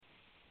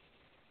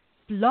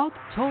Blog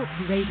Talk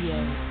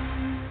Radio.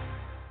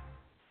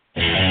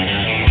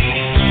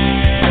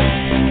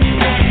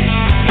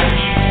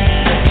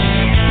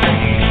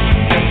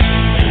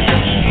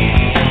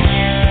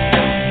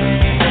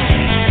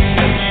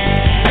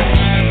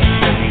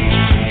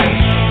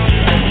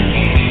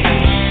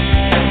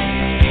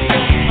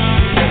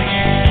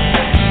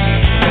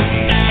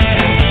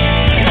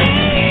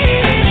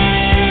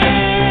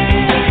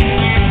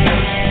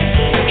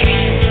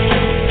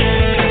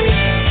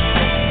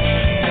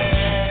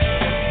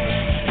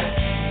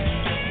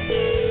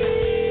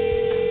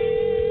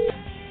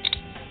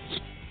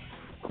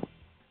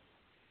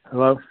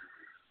 Hello.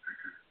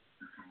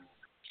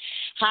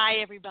 Hi,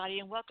 everybody,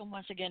 and welcome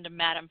once again to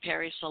Madam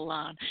Perry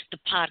Salon, the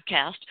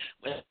podcast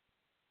with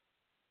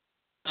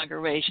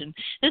inauguration.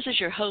 This is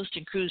your host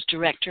and cruise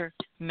director,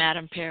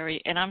 Madam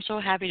Perry, and I'm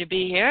so happy to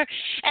be here,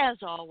 as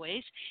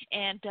always.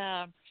 And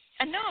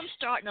I know I'm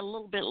starting a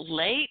little bit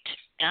late,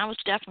 and I was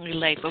definitely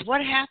late, but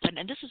what happened,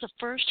 and this is a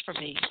first for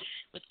me,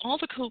 with all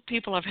the cool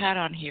people I've had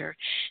on here,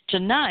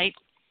 tonight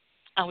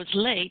I was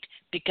late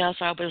because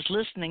I was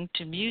listening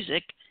to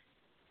music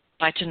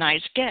by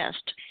tonight's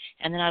guest.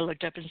 And then I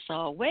looked up and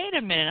saw, wait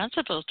a minute, I'm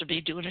supposed to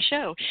be doing a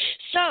show.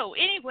 So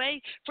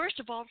anyway, first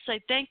of all, say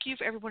thank you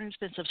for everyone who's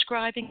been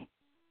subscribing,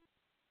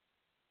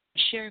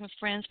 sharing with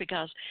friends,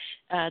 because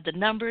the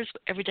numbers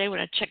every day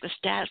when I check the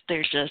stats,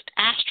 they're just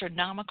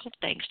astronomical,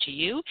 thanks to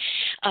you.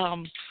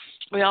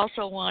 We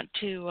also want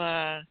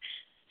to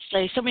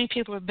say so many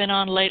people have been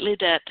on lately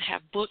that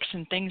have books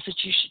and things that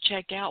you should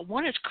check out.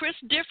 One is Chris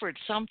Difford,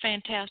 Some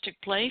Fantastic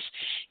Place.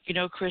 You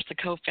know Chris, the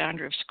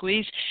co-founder of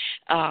Squeeze.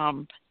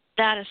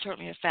 That is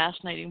certainly a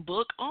fascinating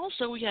book.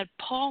 Also, we had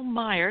Paul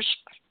Myers,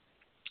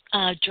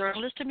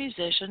 journalist and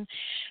musician,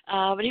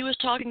 but he was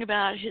talking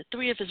about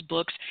three of his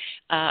books,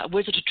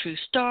 Wizard of True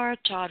Star,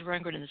 Todd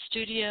Rundgren in the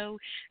Studio,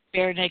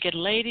 Bare Naked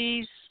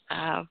Ladies,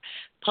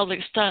 Public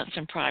Stunts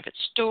and Private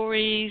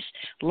Stories,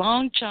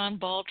 Long John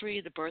Baldry,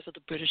 The Birth of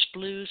the British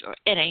Blues, or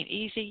It Ain't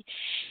Easy.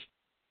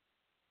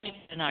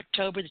 In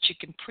October that you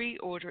can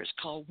pre-order. It's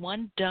called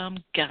One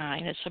Dumb Guy,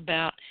 and it's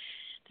about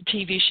the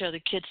TV show The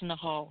Kids in the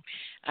Hall.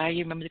 You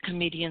remember the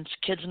comedians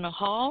Kids in the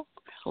Hall?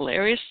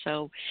 Hilarious,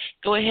 so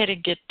go ahead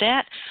and get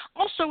that.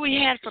 Also, we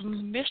had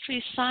from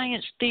Mystery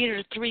Science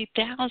Theater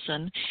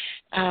 3000,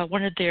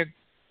 one of their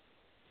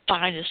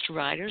finest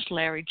writers,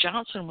 Larry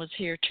Johnson, was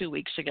here 2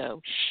 weeks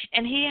ago.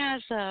 And he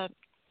has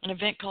an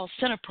event called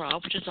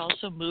Cineprov, which is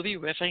also movie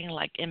riffing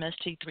like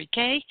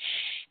MST3K,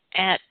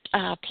 at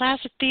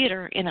Plaza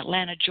Theater in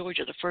Atlanta,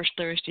 Georgia, the first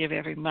Thursday of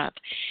every month.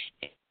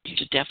 You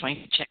should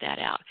definitely check that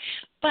out.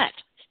 But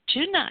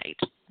tonight,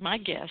 my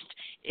guest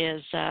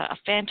is a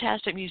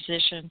fantastic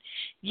musician.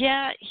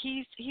 Yeah,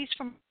 he's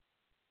from,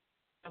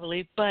 I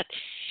believe, but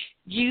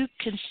you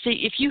can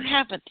see, if you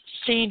haven't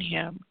seen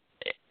him,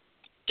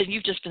 then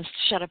you've just been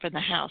shut up in the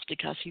house,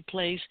 because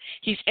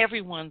he's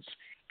everyone's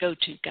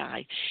go-to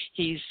guy.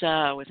 He's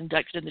was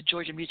inducted in the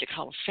Georgia Music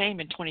Hall of Fame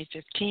in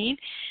 2015.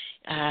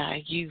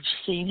 You've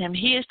seen him.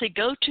 He is the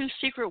go-to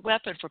secret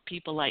weapon for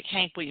people like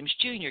Hank Williams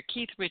Jr.,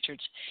 Keith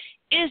Richards,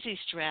 Izzy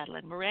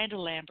Stradlin, Miranda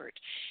Lambert.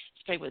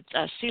 He's played with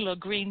Cee-Lo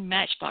Green,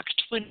 Matchbox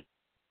Twenty,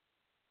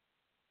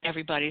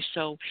 everybody.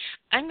 So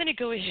I'm going to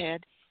go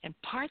ahead and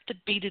part the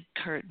beaded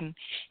curtain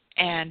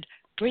and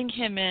bring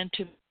him in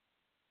to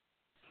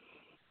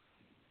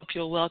hope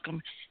you'll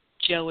welcome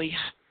Joey.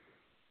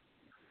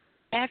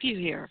 Have you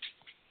here?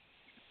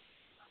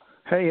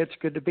 Hey, it's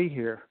good to be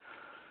here.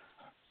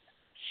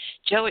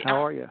 Joey,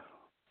 how are you?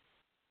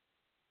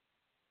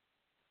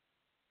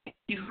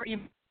 You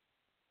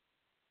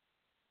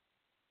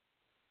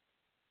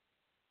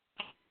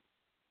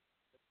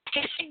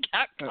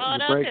got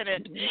caught up in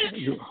it.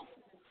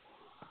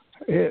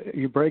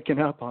 You're breaking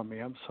up on me.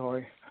 I'm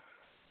sorry.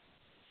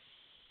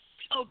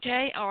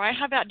 Okay, all right.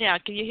 How about now?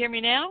 Can you hear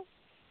me now?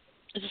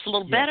 Is this a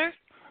little better?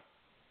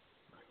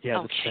 Yeah,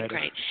 okay, that's better.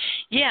 Great.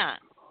 Yeah,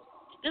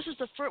 this is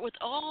the first, with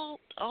all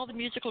the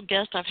musical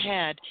guests I've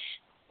had,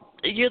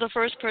 you're the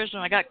first person.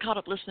 I got caught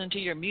up listening to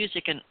your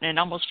music and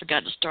almost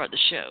forgot to start the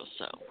show.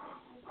 So,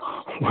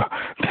 well,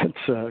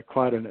 that's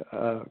quite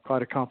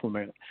a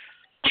compliment.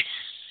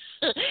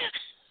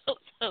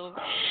 So,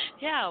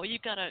 yeah, well,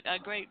 you've got a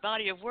great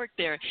body of work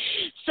there.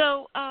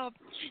 So,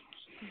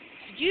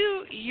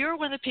 you're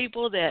one of the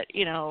people that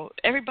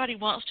everybody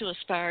wants to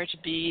aspire to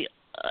be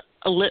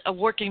a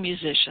working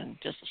musician,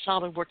 just a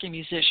solid working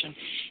musician,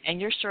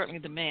 and you're certainly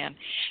the man.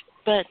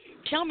 But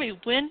tell me,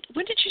 when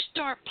did you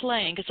start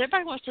playing? Because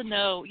everybody wants to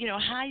know,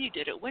 how you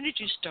did it. When did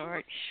you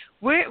start?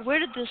 Where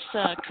did this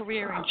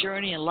career and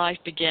journey in life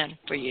begin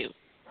for you?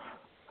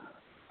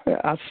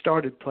 I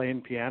started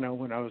playing piano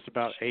when I was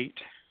about 8,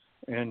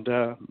 and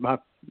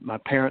my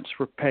parents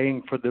were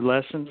paying for the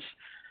lessons,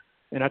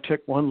 and I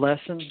took one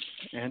lesson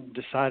and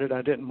decided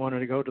I didn't want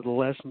to go to the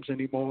lessons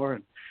anymore,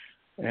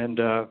 and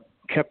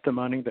kept the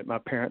money that my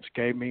parents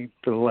gave me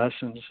for the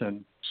lessons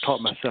and taught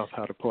myself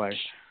how to play.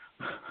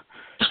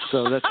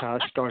 So that's how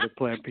I started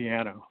playing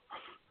piano.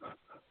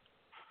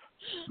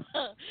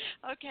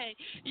 Okay,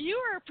 you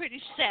were a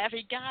pretty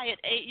savvy guy at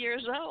 8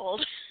 years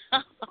old.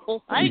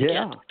 like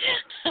yeah.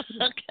 it.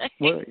 Okay.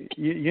 Well,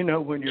 you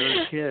know, when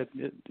you're a kid,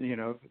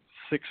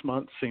 6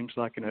 months seems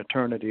like an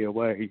eternity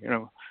away.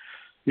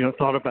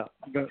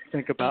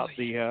 Think about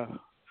the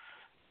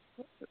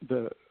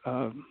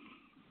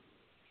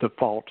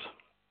fault.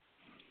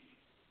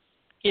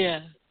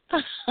 Yeah.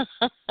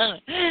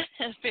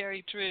 That's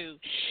very true.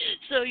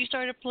 So you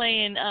started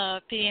playing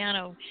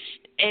piano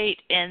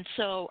 8, and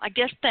so I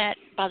guess that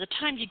by the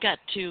time you got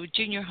to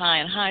junior high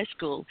and high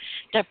school,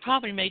 that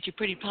probably made you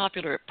pretty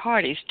popular at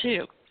parties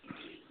too.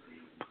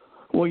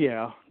 Well,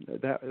 yeah,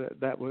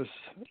 that was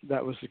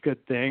a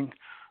good thing,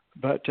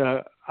 but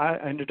I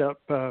ended up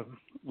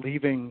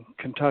leaving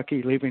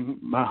Kentucky, leaving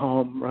my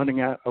home,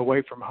 running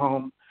away from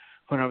home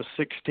when I was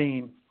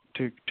 16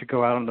 to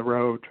go out on the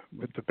road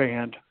with the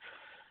band.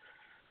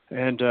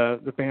 And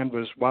the band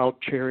was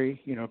Wild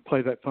Cherry,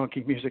 play that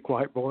funky music,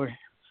 white boy.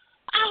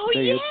 Oh,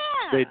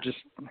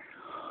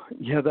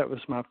 That was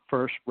my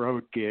first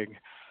road gig.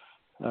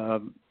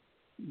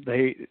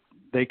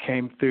 They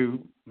came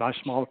through my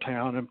small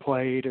town and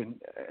played,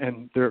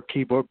 and their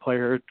keyboard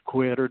player had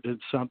quit or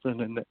did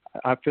something, and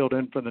I filled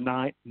in for the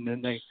night. And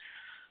then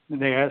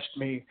they asked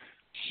me,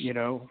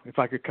 if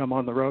I could come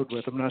on the road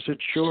with them, and I said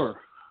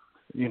sure.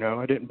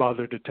 I didn't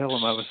bother to tell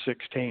them I was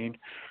 16.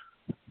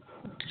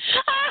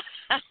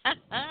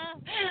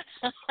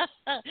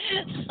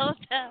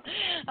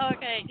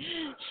 Okay,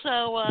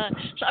 so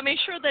I mean,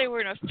 sure they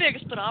were in a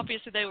fix, but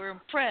obviously they were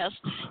impressed.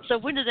 So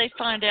when did they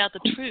find out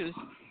the truth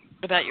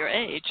about your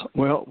age?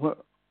 Well,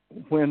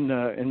 when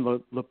in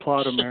La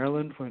Plata,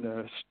 Maryland, when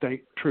a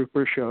state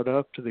trooper showed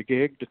up to the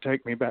gig to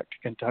take me back to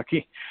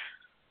Kentucky.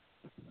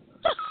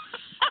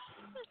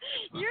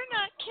 You're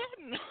not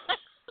kidding.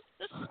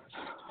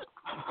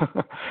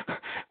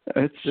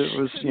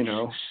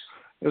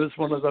 It was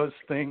one of those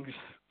things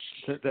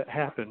that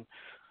happened.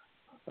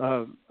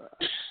 I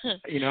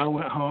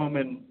went home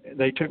and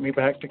they took me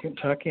back to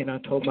Kentucky, and I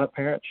told my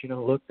parents,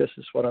 look, this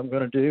is what I'm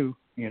going to do.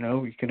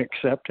 You can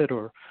accept it,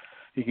 or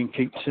you can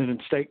keep sending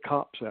state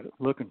cops at it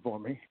looking for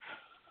me.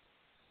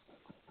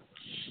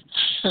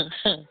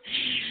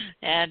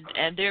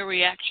 And their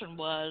reaction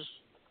was,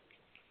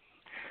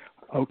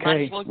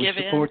 okay, well we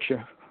support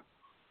you.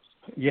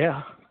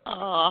 Yeah.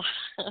 Oh.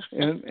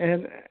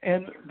 and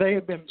they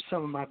have been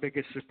some of my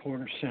biggest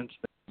supporters since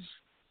then.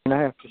 And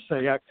I have to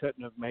say, I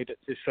couldn't have made it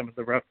through some of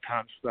the rough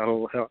times without a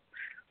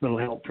little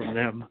help from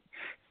them.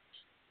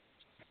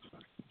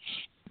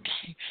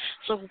 Okay.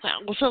 So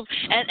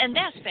and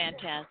that's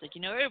fantastic.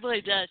 It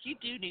really does. You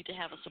do need to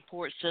have a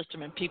support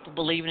system and people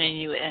believing in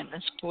you and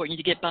supporting you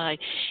to get by,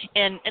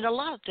 and a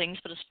lot of things,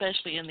 but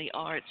especially in the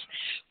arts.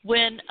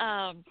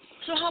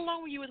 So how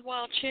long were you with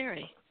Wild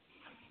Cherry?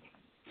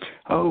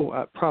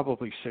 Oh,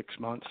 probably 6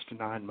 months to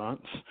 9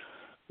 months,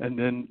 and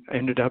then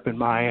ended up in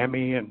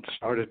Miami and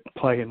started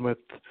playing with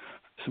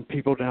some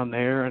people down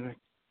there, and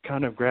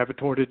kind of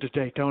gravitated to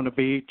Daytona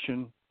Beach,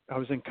 and I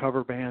was in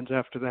cover bands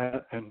after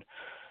that, and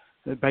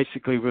it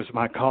basically was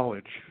my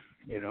college,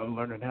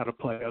 learning how to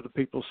play other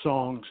people's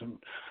songs,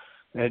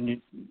 and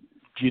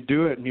you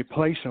do it and you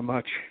play so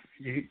much,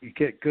 you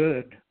get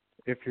good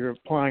if you're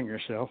applying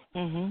yourself.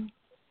 Mhm.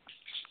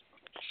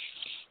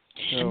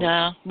 So,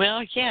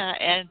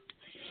 and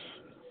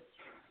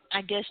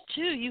I guess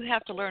too, you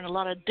have to learn a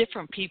lot of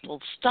different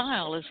people's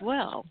style as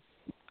well.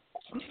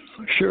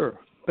 Sure,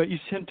 but you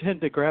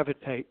tend to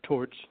gravitate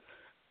towards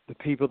the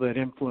people that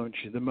influence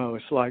you the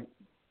most. Like,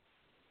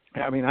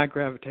 I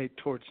gravitate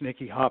towards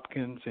Nicky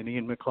Hopkins and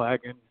Ian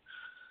McLagan,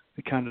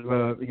 the kind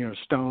of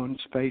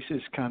Stones,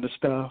 Faces kind of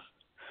stuff.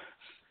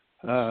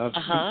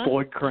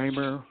 Floyd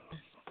Kramer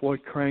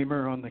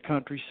on the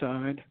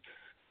countryside.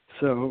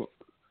 So,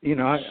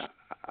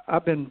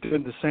 I've been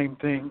doing the same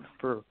thing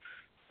for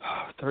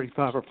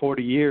 35 or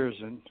 40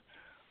 years, and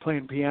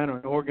playing piano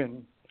and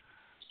organ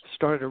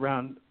started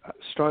around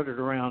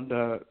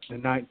the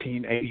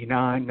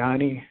 1989,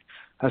 90.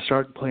 I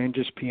started playing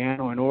just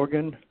piano and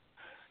organ,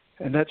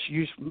 and that's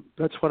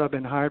what I've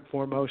been hired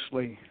for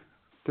mostly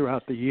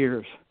throughout the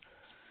years.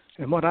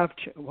 And what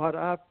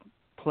I've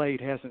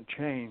played hasn't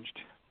changed.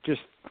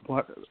 Just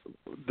what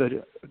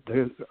the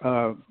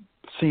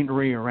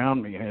scenery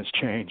around me has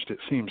changed. It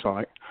seems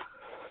like.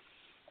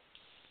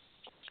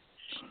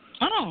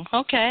 Oh,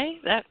 okay,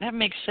 that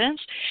makes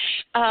sense.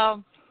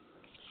 So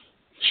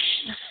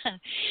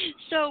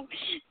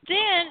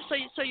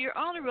you're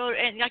on the road,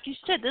 and like you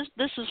said,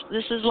 this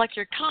is like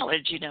your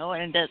college,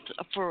 and that's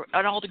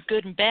and all the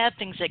good and bad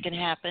things that can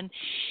happen.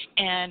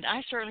 And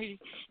I certainly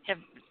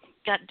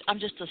I'm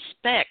just a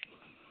speck,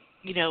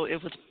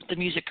 with the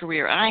music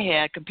career I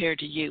had compared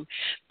to you.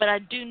 But I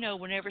do know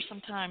whenever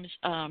sometimes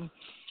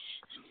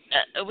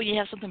when you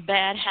have something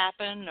bad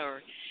happen,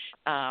 or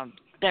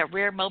that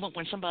rare moment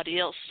when somebody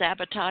else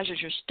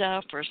sabotages your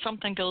stuff, or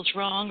something goes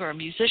wrong, or a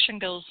musician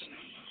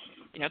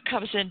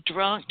comes in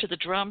drunk to the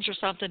drums or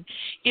something,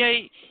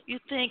 you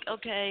think,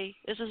 okay,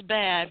 this is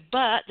bad.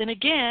 But then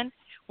again,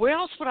 where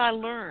else would I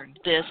learn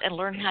this and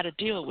learn how to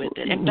deal with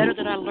it? And better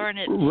that I learn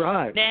it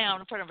now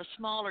in front of a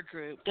smaller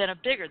group than a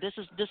bigger. This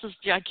is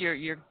like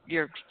your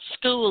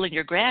school and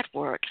your grad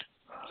work.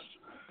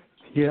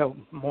 Yeah,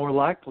 more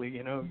likely,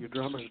 your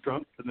drummer's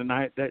drunk for the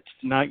night. That's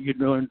the night you'd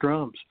learn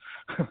drums.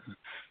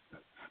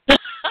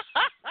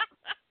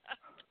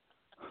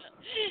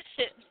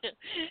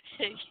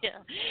 Yeah.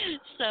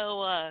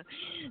 So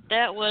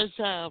that was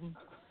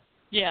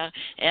yeah,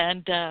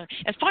 and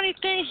funny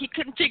thing, he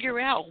couldn't figure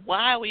out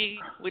why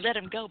we let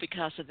him go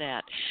because of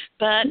that.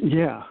 But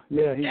yeah,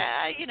 you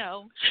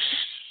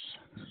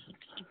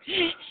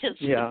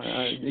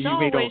you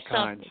meet all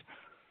kinds.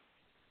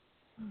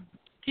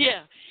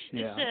 Yeah.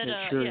 Yeah, said, it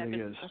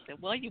surely is. I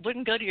said, well, you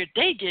wouldn't go to your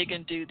day gig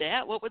and do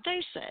that. What would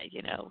they say,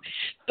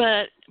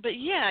 But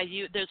yeah,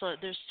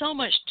 there's so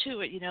much to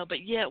it,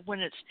 But yet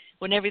when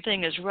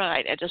everything is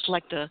right, I just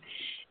like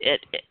it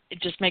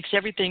just makes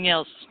everything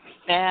else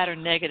bad or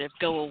negative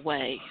go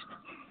away,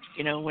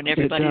 when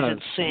everybody's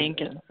in sync.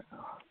 And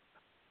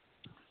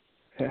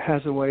it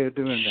has a way of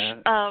doing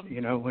that.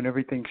 When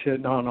everything's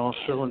hitting on all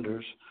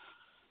cylinders,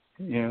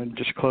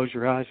 just close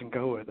your eyes and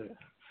go with it.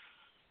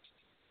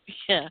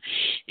 Yeah.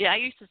 I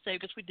used to say,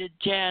 because we did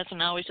jazz,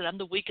 and I always said I'm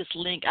the weakest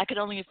link. I could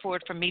only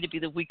afford for me to be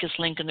the weakest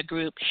link in the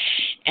group.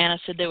 And I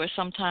said there were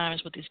some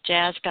times with these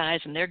jazz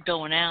guys, and they're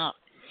going out,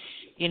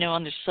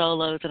 on their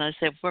solos. And I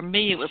said, for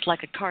me, it was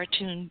like a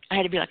cartoon. I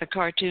had to be like a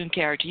cartoon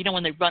character.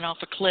 When they run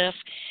off a cliff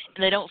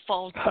and they don't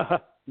fall.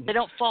 They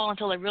don't fall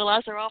until they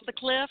realize they're off the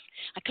cliff.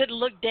 I couldn't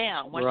look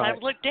down. Once I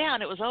looked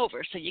down, it was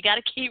over. So you got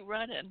to keep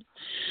running.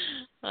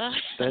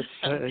 That's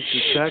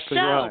exactly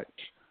right.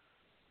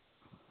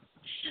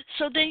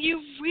 So then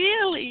you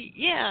really,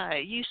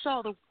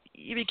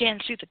 you began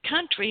to see the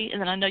country,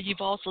 and then I know you've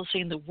also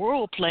seen the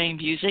world playing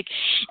music,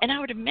 and I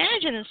would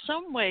imagine in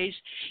some ways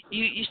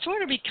you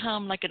sort of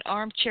become like an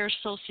armchair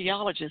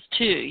sociologist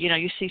too.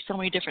 You see so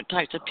many different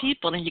types of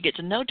people, and you get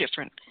to know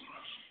different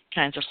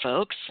kinds of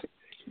folks.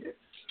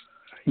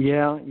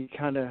 Yeah, you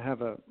kind of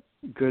have a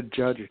good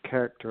judge of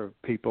character of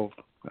people.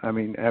 I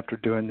mean, after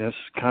doing this,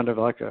 kind of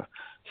like a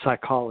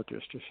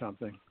psychologist or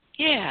something.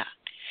 Yeah.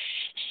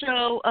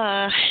 So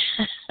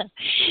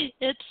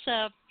it's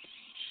I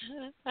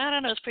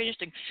don't know, it's pretty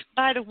interesting.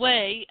 By the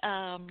way,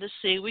 let's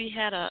see, we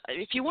had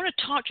if you want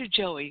to talk to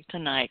Joey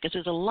tonight, because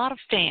there's a lot of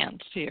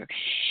fans here,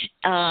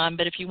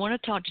 but if you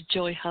want to talk to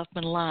Joey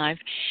Huffman live,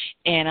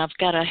 and I've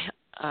got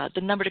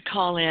the number to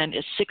call in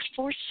is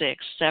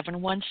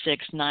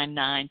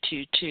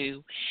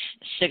 646-716-9922,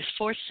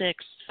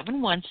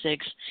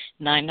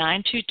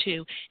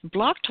 646-716-9922.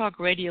 Blog Talk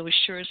Radio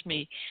assures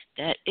me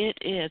that it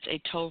is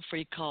a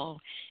toll-free call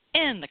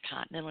in the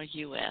continental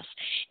U.S.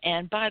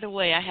 And by the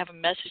way, I have a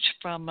message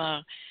from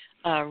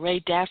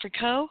Ray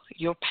Dafrico,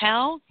 your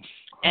pal,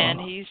 and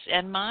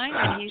mine,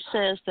 and he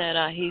says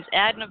that he's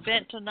at an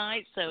event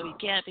tonight, so he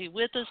can't be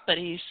with us, but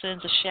he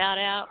sends a shout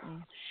out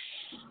and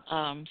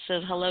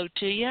says hello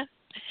to you.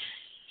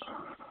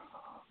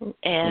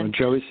 And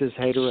Joey says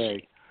hey to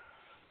Ray.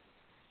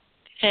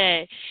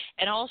 Hey,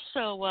 and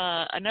also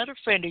another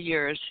friend of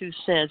yours who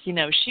says,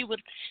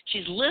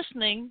 she's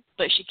listening,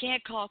 but she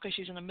can't call because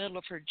she's in the middle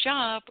of her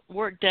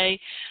work day,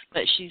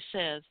 but she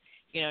says,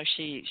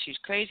 she's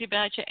crazy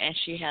about you, and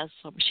she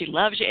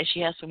loves you, and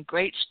she has some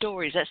great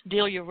stories. That's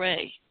Delia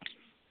Ray.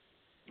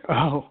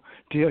 Oh,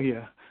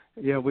 Delia.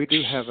 Yeah, we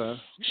do have a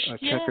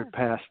checkered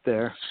past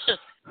there.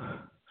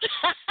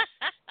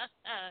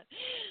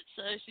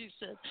 So she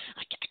said,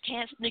 I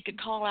can't sneak a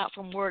call out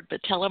from work,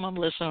 but tell them I'm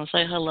listening and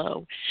say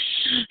hello.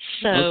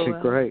 So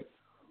okay,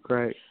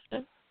 great.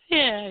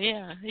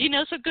 Yeah.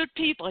 So good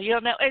people.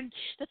 And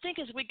the thing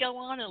is, we go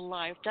on in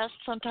life. That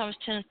sometimes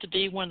tends to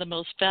be one of the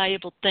most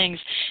valuable things.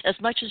 As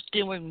much as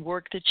doing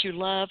work that you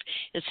love,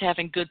 is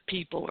having good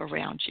people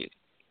around you.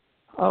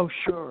 Oh,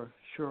 sure.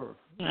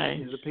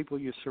 Right. The people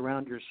you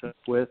surround yourself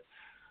with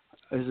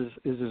is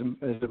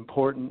as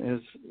important as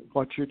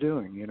what you're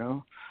doing.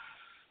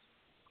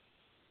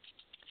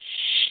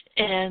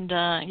 And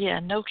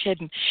no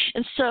kidding.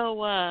 And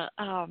so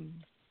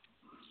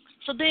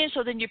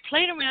then you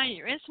played around.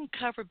 You're in some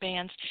cover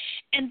bands,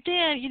 and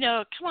then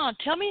come on,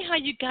 tell me how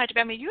you got to.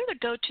 I mean, you're the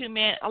go-to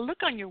man. I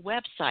look on your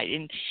website,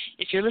 and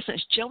if you're listening,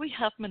 it's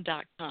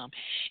joeyhuffman.com,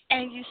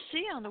 and you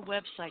see on the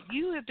website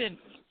you have been.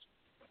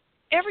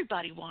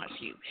 Everybody wants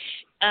you.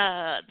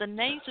 The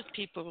names of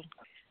people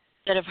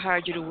that have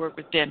hired you to work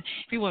with them.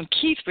 Everyone: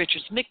 Keith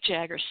Richards, Mick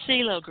Jagger,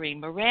 Cee-Lo Green,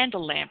 Miranda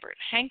Lambert,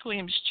 Hank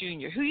Williams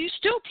Jr., who you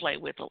still play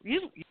with.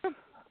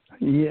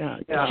 Yeah.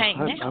 Hank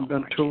now, I'm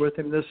going to tour with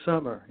him this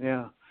summer.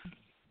 Yeah.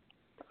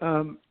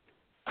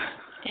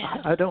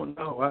 I don't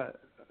know.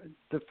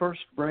 The first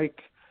break,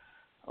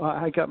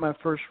 I got my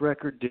first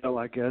record deal,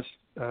 I guess,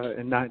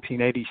 in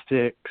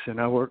 1986,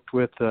 and I worked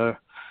with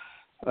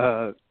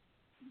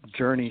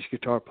Journey's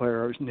guitar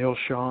player. I was Neil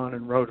Sean,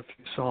 and wrote a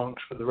few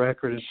songs for the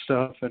record and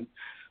stuff, and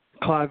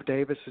Clive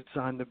Davis had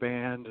signed the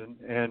band,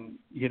 and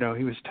he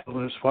was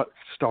telling us what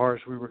stars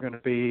we were going to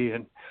be,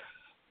 and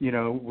we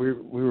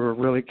were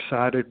really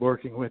excited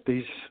working with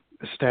these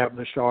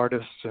established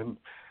artists. And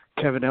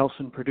Kevin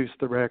Elson produced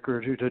the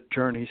record, who did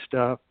Journey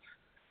stuff,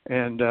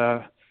 and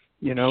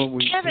he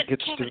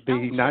gets to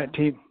be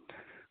 19.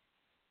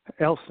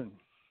 Elson.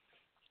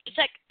 Is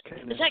that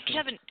Is that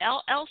Kevin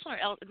Elson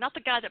or not the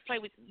guy that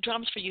played with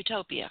drums for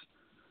Utopia?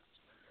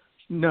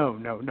 No,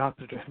 not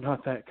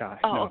that guy.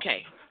 Oh, no.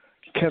 okay.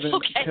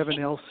 Kevin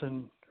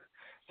Elson.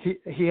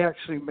 He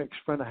actually mixed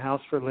front of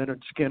house for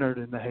Leonard Skinner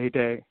in the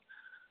heyday,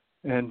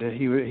 and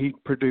he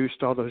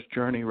produced all those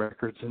Journey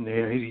records in the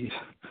 '80s.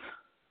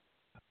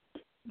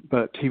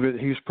 But he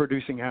was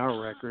producing our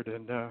record,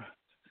 and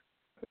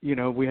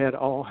we had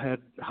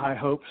high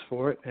hopes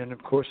for it, and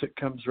of course it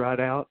comes right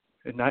out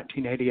in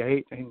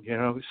 1988,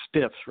 and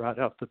stiffs right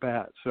off the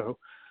bat. So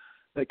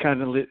that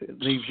kind of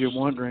leaves you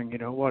wondering,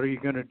 what are you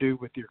going to do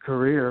with your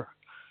career?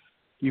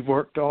 You've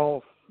worked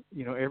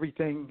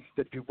everything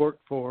that you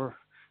worked for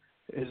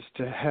is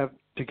to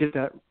get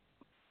that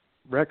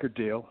record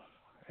deal,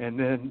 and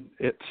then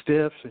it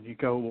stiffs, and you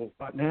go, well,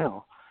 what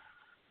now?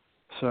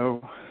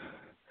 So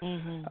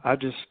I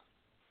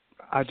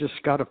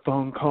just got a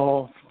phone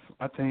call.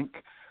 I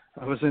think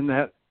I was in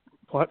that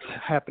what's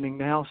happening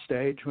now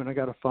stage when I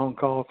got a phone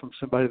call from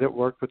somebody that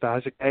worked with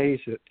Isaac Hayes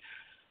that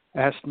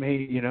asked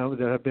me,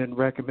 that I've been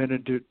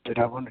recommended that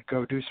I want to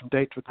go do some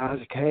dates with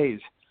Isaac Hayes.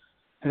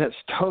 And that's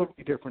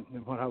totally different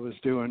than what I was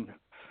doing,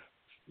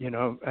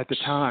 at the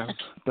time.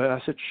 But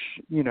I said,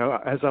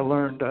 as I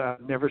learned, I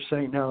never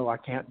say no, I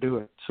can't do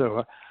it.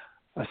 So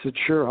I said,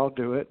 sure, I'll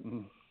do it.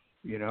 And,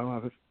 I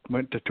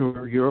went to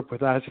tour Europe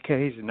with Isaac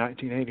Hayes in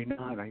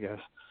 1989, I guess.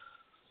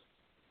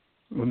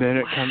 And then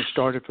it kind of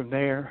started from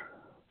there.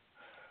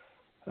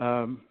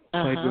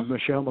 Played with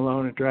Michelle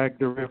Malone and Drag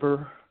the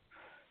River.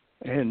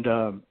 And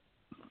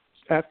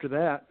after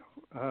that,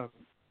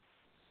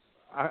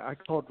 I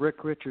called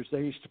Rick Richards.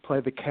 They used to play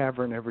the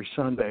Cavern every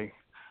Sunday,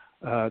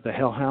 the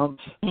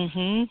Hellhounds.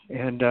 Mm-hmm.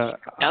 And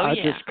I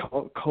just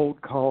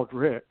cold called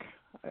Rick.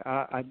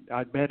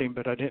 I'd met him,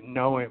 but I didn't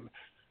know him.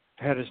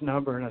 Had his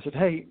number, and I said,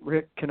 hey,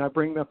 Rick, can I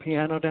bring my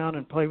piano down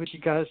and play with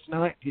you guys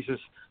tonight? He says,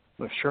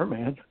 well, sure,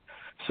 man.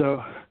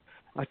 So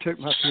I took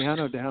my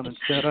piano down and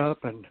set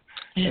up and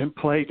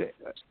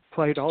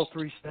played all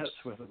three sets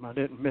with him. I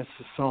didn't miss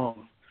a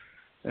song.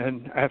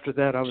 And after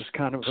that, I was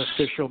kind of an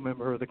official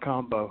member of the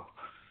combo.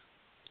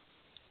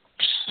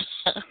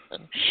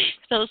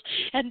 Those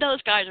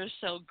guys are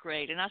so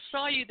great. And I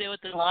saw you there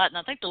with a lot, and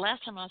I think the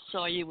last time I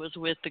saw you was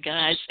with the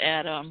guys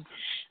at, I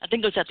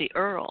think it was at the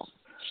Earl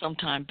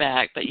sometime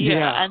back. But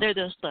yeah. And they're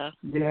just that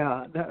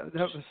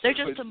was. They're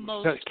just the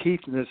most. That Keith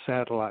and the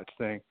Satellites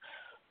thing.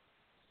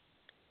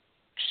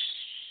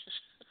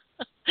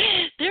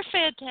 They're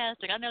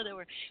fantastic. I know they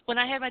were when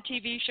I had my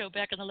TV show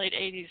back in the late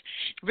 '80s.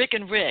 Rick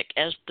and Rick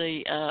as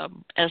the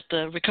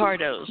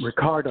Ricardos.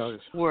 Ricardos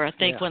were I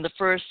think one of the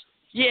first.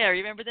 Yeah,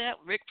 remember that?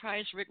 Rick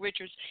Price, Rick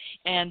Richards,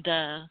 and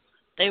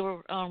they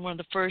were on one of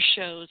the first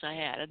shows I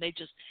had, and they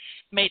just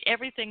made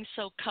everything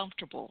so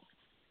comfortable.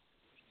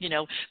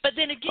 But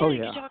then again,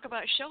 you talk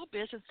about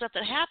showbiz and stuff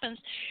that happens.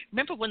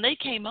 Remember when they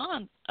came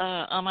on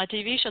my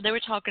TV show, they were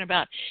talking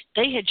about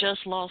they had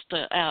just lost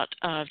out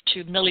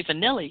to Milli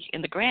Vanilli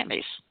in the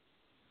Grammys.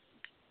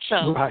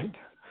 So right,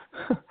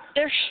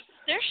 there's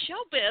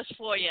showbiz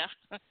for you.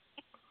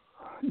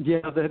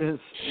 Yeah, that is.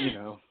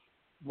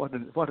 What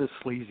a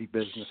sleazy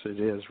business it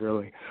is,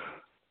 really.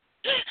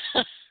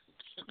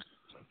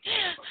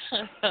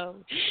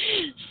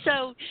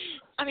 So,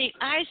 I mean,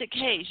 Isaac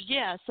Hayes,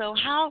 so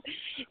how,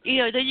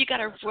 then you got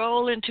to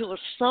roll into a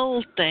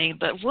soul thing,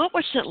 but what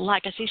was it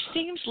like? He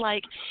seems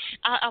like,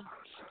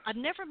 I've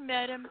never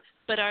met him,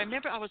 but I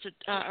remember I was at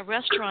a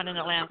restaurant in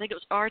Atlanta, I think it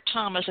was R.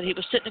 Thomas, and he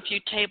was sitting a few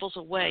tables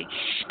away,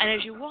 and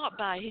as you walk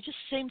by, he just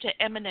seemed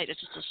to emanate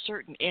just a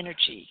certain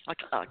energy, like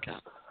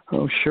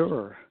oh,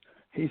 sure.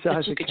 He's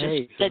Isaac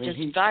Hayes. That just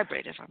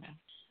vibrated from him.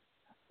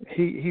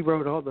 He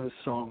wrote all those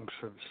songs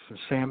for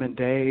Sam and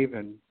Dave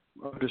and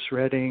Otis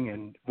Redding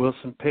and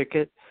Wilson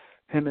Pickett.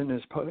 Him and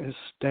his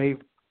Dave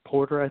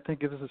Porter, I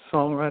think it was a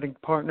songwriting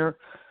partner,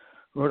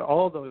 wrote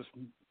all those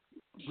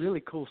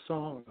really cool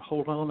songs.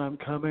 Hold On, I'm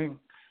Coming.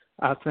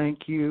 I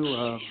Thank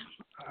You.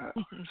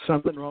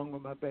 Something Wrong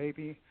with My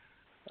Baby.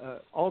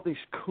 All these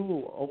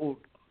cool old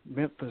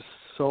Memphis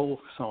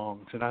soul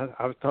songs. And I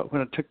thought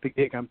when I took the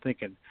gig, I'm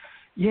thinking,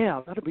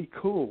 yeah, that'll be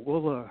cool.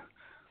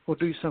 We'll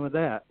do some of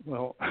that.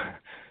 Well,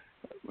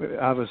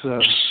 I was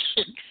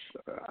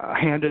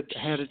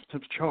handed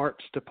some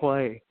charts to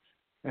play,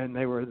 and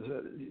they were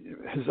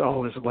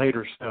all his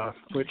later stuff,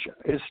 which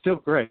is still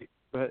great,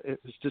 but it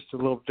was just a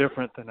little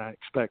different than I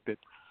expected.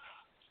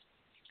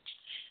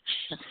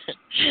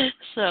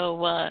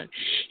 So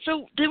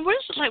then what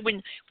is it like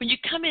when you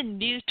come in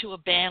new to a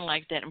band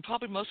like that, and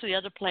probably most of the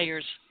other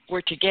players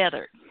were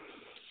together,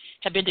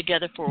 have been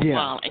together for a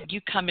while, and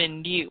you come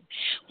in new.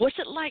 What's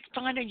it like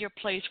finding your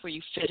place where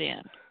you fit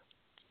in?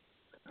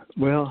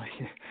 Well,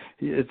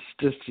 it's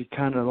just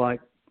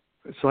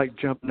it's like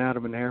jumping out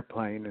of an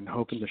airplane and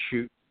hoping the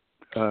chute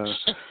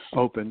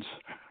opens.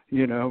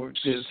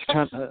 It's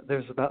kind of,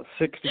 there's about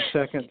 60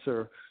 seconds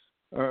or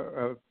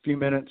a few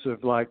minutes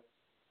of like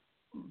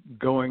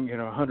going,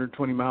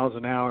 120 miles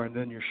an hour, and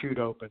then your chute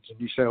opens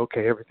and you say,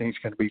 okay, everything's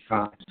going to be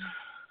fine.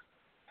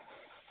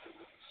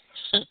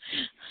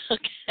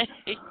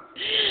 Okay.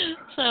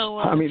 So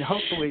I mean,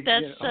 hopefully,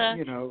 that's,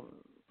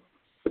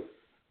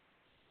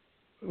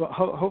 well,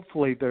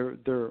 hopefully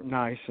they're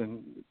nice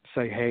and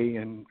say hey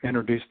and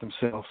introduce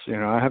themselves. You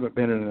know, I haven't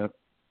been in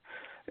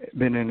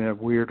a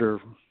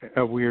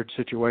weird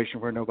situation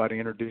where nobody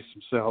introduced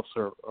themselves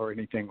or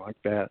anything like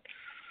that.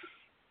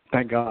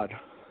 Thank God.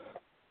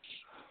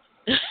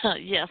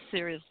 Yes,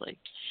 seriously.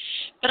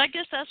 But I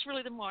guess that's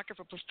really the mark of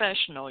a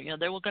professional. You know,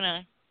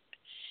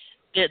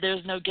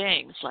 there's no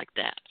games like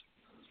that.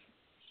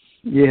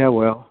 Yeah,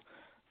 well,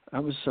 I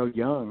was so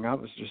young. I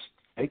was just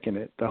taking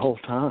it the whole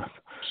time.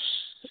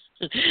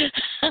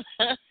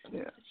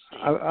 Yeah,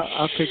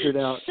 I figured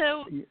out.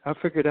 So, I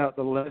figured out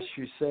the less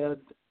you said,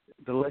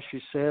 the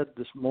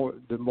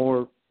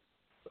more,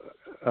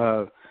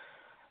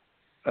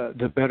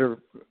 the better,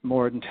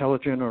 more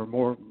intelligent or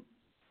more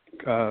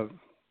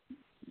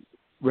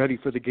ready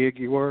for the gig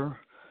you were,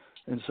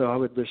 and so I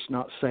would just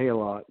not say a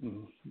lot,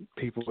 and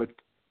people would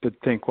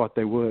think what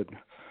they would.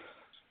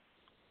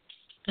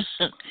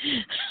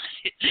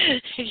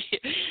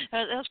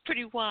 That's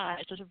pretty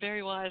wise. That's a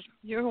very wise.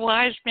 You're a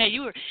wise man.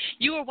 You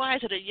were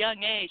wise at a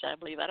young age, I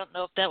believe. I don't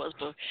know if that was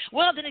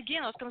well. Then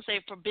again, I was going to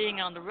say for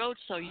being on the road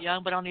so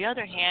young. But on the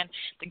other hand,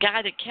 the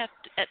guy that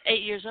kept at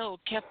 8 years old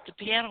kept the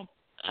piano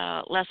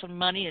lesson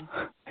money and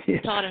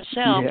taught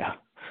himself. Yeah.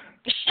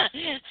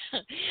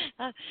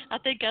 I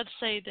think I'd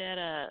say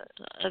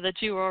that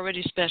you were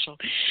already special.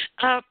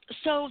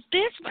 So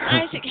this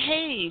Isaac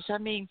Hayes. I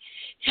mean,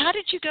 how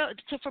did you go?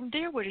 So from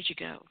there, where did you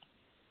go?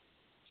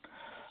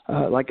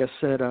 Like I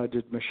said, I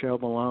did Michelle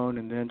Malone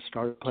and then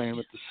started playing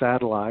with the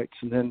Satellites.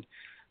 And then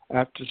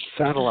after the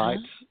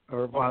Satellites,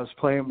 or while I was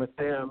playing with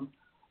them,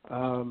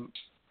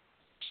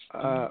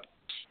 I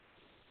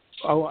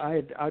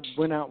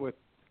went out with,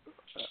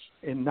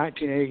 in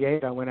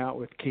 1988, I went out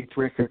with Keith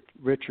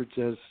Richards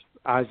as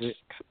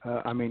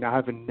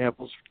Ivan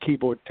Neville's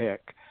keyboard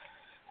tech.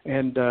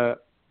 And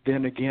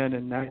then again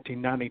in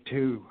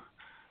 1992,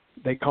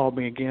 they called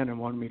me again and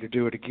wanted me to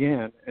do it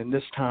again. And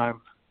this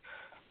time,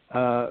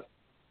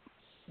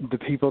 the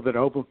people that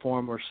opened for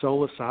him were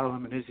Soul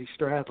Asylum and Izzy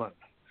Stradlin.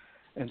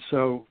 And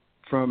so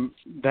from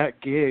that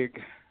gig,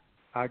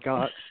 I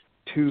got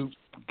 2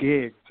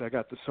 gigs. I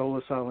got the Soul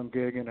Asylum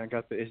gig and I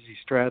got the Izzy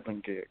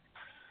Stradlin gig.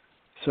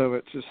 So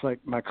it's just like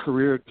my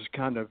career just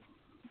kind of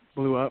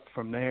blew up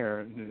from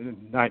there.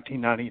 In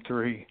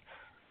 1993,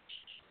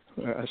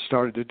 I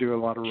started to do a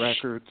lot of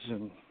records,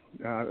 and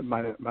I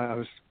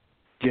was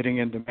getting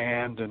in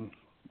demand and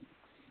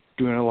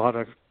doing a lot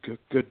of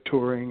good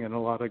touring and a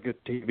lot of good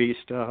TV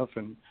stuff.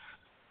 And,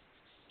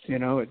 you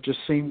know, it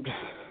seemed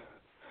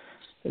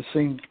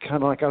kind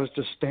of like I was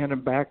just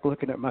standing back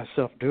looking at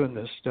myself doing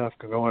this stuff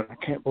going, I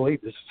can't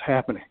believe this is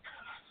happening.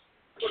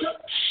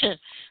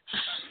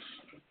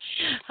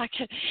 I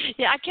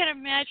can't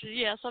imagine.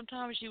 Yeah,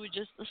 sometimes you would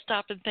just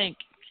stop and think,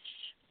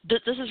 this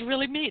is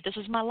really me. This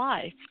is my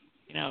life,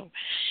 you know.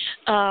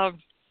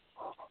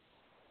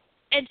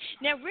 And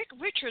now Rick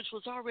Richards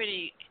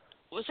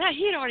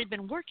he had already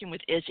been working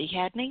with Izzy,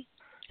 hadn't he,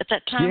 at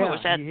that time? Yeah, or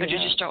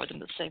did you start with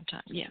him at the same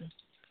time? Yeah.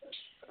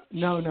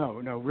 No.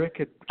 Rick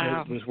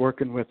was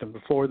working with him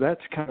before.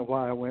 That's kind of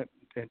why I went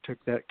and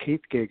took that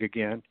Keith gig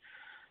again,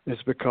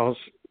 is because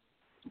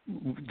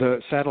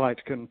the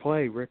Satellites couldn't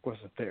play. Rick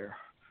wasn't there.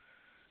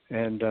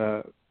 And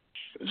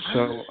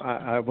so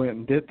I went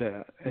and did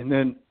that. And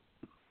then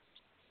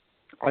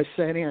I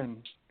sat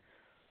in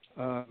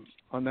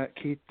on that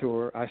Keith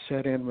tour. I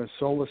sat in with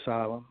Soul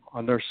Asylum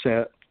on their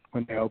set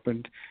when they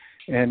opened.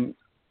 And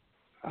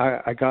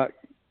I got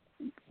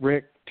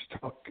Rick to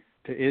talk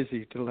to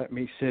Izzy to let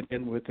me sit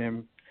in with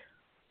him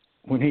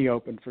when he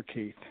opened for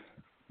Keith,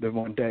 the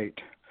one date.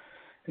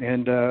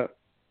 And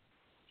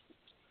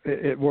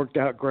it worked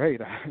out great.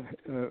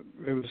 It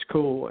was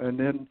cool. And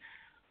then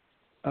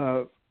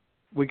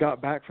we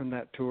got back from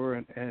that tour,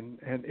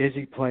 and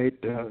Izzy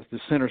played the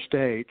center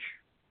stage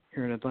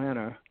here in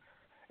Atlanta,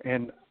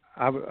 and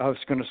I was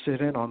going to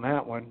sit in on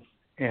that one,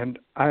 and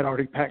I had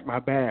already packed my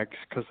bags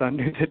because I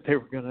knew that they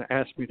were going to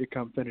ask me to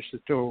come finish the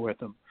tour with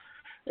them,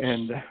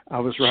 and I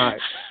was right.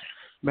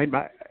 Made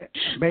my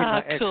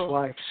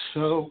ex-wife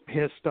so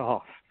pissed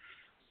off.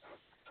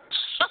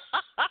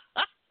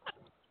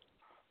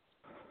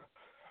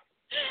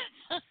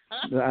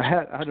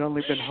 I'd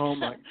only been home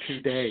like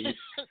 2 days.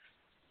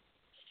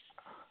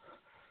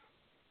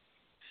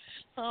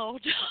 Oh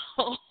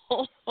no!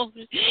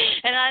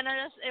 And I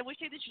noticed, and we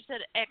see that you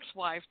said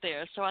ex-wife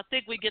there, so I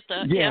think we get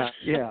the yeah.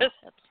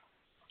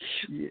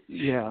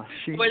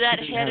 Where that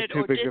she didn't headed have too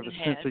or big didn't of a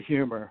head. sense of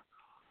humor.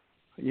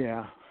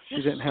 Yeah, she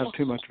didn't have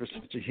too much of a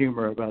sense of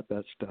humor about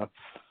that stuff.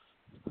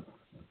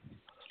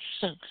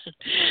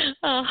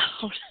 Oh,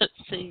 let's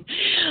see.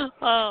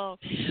 Oh,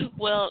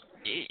 well,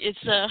 it's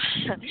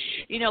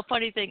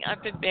funny thing.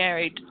 I've been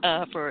married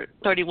for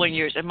 31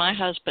 years, and my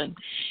husband,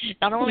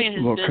 not only in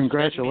his business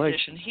as a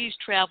musician, he's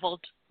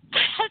traveled.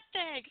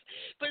 thanks.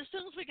 But as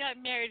soon as we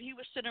got married, he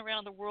was sitting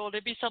around the world.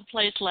 It'd be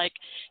someplace like,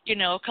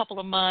 a couple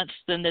of months.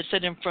 Then they'd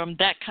send him from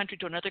that country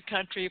to another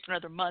country for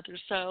another month or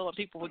so. And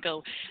people would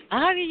go,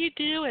 how do you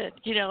do it?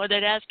 And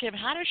they'd ask him,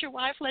 how does your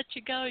wife let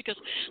you go? He goes,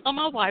 oh,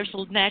 my wife's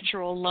a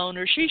natural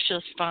loner. She's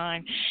just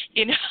fine.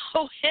 And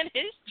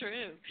it's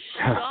true.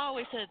 So I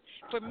always said,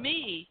 for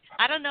me,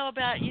 I don't know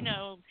about,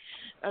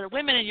 the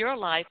women in your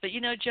life, but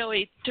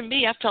Joey, to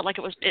me, I felt like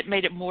it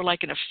made it more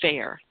like an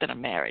affair than a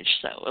marriage.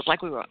 So it was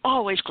like we were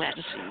always glad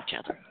to see each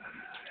other.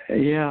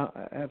 Yeah,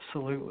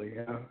 absolutely.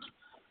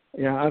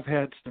 Yeah, I've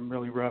had some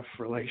really rough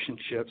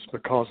relationships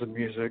because of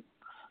music,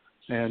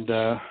 and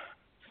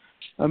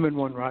I'm in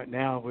one right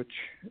now, which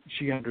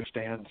she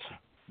understands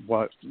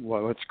what's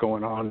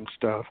going on and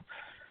stuff,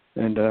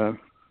 and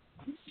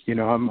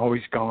I'm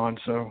always gone,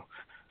 so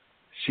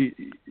she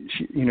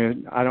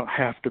I don't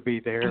have to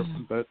be there,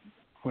 but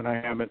when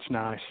I am, it's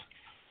nice.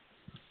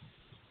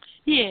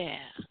 Yeah.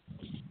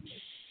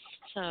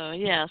 So,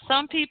 yeah,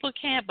 some people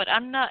can't, but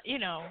I'm not,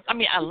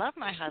 I love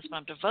my husband.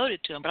 I'm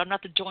devoted to him, but I'm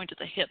not the joint to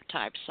the hip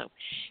type. So,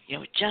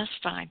 just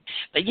fine.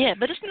 But, yeah,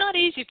 but it's not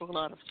easy for a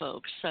lot of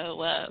folks.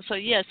 So so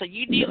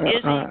you knew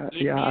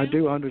Izzy. I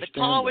do understand the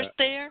call was that.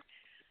 there.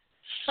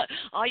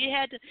 All you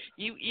had to,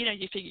 you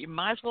figure you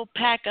might as well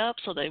pack up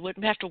so they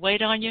wouldn't have to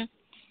wait on you,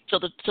 so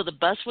the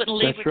bus wouldn't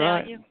leave That's without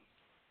right. you.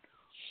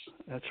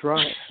 That's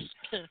right.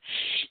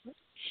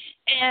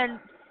 And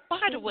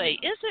by the way,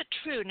 is it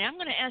true? Now I'm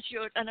going to ask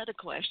you another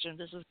question.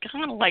 This is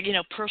kind of like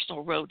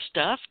personal road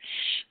stuff,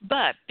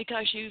 but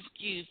because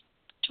you've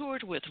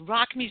toured with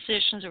rock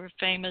musicians who are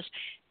famous,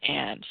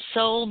 and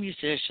soul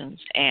musicians,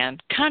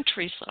 and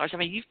country stars. I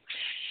mean,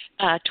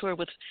 you've toured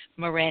with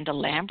Miranda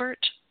Lambert,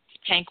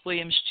 Hank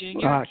Williams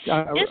Jr.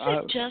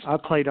 I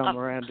played on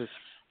Miranda's.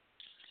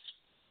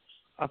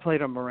 I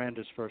played on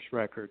Miranda's first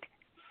record.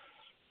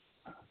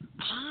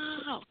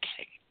 Ah,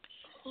 okay.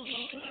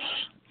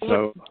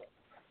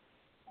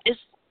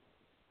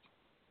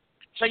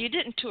 So you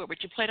didn't tour,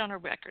 but you played on her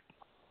record.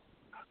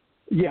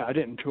 Yeah, I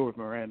didn't tour with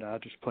Miranda. I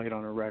just played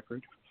on her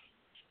record,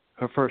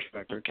 her first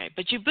record. Okay,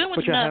 but you've been with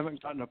which I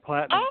haven't gotten a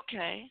platinum.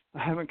 Okay. I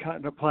haven't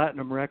gotten a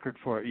platinum record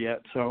for it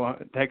yet, so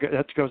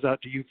that goes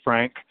out to you,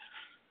 Frank.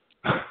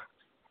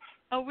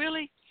 Oh,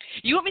 really?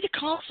 You want me to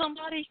call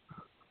somebody?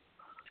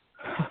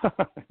 No.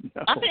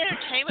 I'm an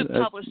entertainment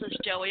publicist,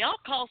 Joey. I'll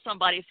call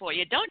somebody for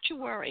you. Don't you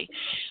worry.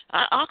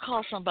 I'll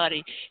call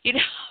somebody.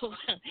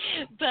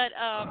 But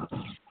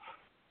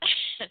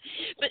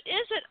but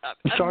is it a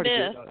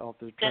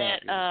myth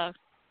that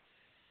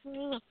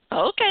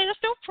okay, that's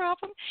no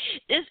problem.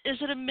 Is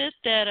it a myth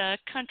that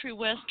country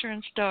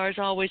western stars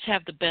always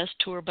have the best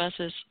tour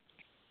buses?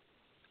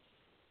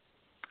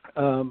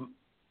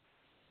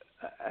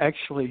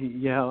 Actually,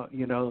 yeah,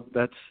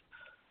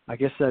 I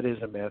guess that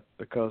is a myth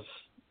because,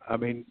 I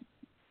mean,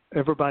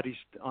 everybody's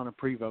on a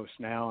Prevost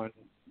now, and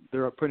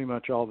they're pretty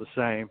much all the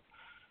same.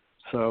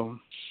 So,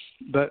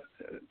 but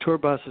tour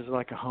bus is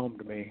like a home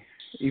to me,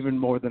 even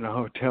more than a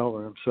hotel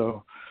room.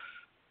 So,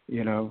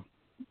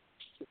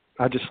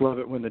 I just love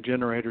it when the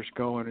generator's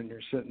going and you're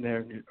sitting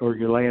there or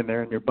you're laying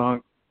there in your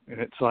bunk and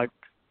it's like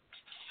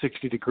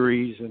 60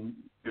 degrees and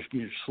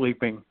you're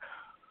sleeping.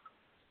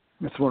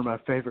 It's one of my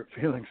favorite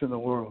feelings in the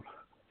world.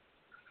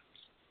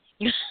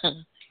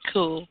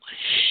 Cool.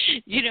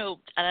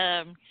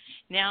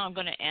 Now I'm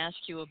going to ask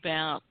you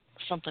about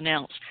something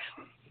else.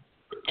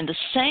 And the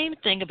same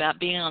thing about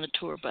being on the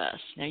tour bus.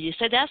 Now, you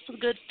said that's a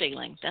good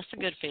feeling. That's a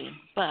good feeling.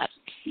 But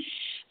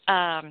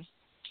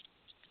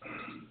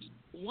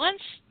one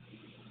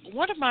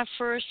of my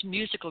first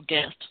musical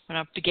guests when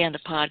I began the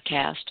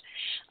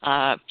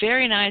podcast,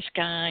 very nice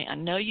guy. I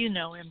know you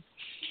know him.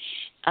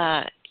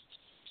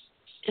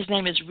 His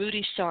name is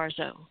Rudy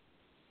Sarzo.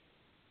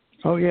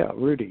 Oh, yeah,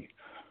 Rudy.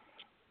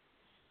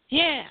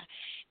 Yeah.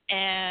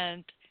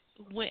 And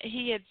when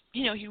he had,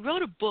 he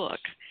wrote a book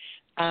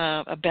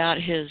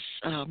about his,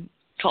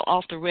 called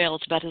Off the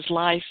Rails, about his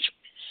life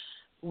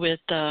with,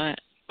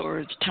 or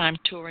his time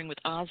touring with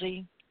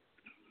Ozzy.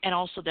 And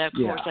also that,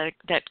 of course,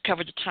 that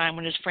covered the time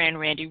when his friend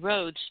Randy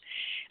Rhoads,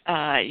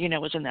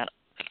 was in that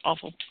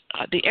awful,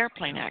 the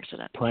airplane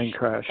accident. Plane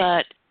crash.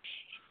 But,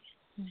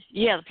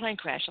 yeah, the plane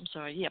crash. I'm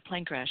sorry. Yeah,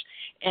 plane crash.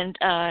 And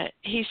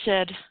he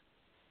said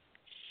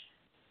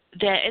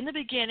that in the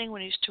beginning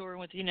when he's touring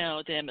with,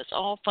 them, it's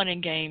all fun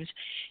and games.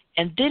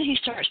 And then he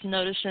starts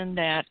noticing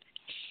that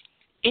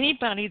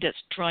anybody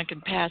that's drunk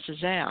and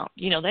passes out,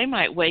 they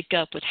might wake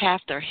up with half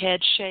their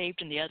head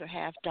shaved and the other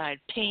half dyed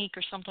pink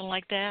or something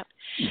like that.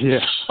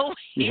 Yeah. So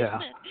he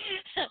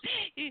said,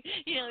 he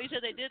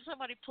said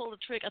somebody pulled a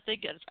trick. I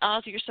think it's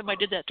Ozzy or somebody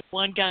did that to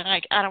one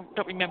guy. I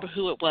don't remember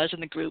who it was in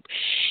the group.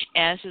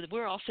 And so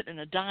we're all sitting in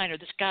a diner.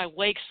 This guy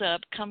wakes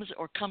up, comes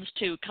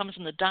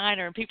in the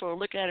diner, and people are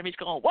looking at him. He's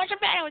going, "What's the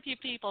matter with you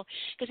people?"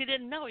 Because he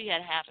didn't know he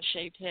had half a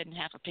shaved head and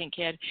half a pink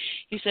head.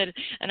 He said,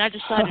 and I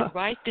decided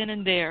right then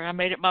and there, I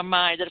made up my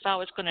mind that if I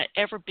was going to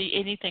ever be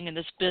anything in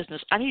this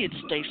business, I needed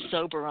to stay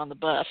sober on the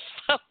bus.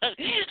 So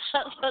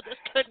this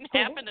couldn't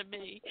happen to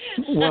me.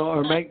 Well,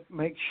 or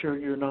make sure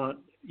you're not,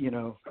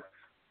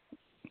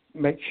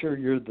 make sure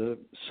you're the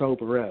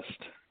soberest,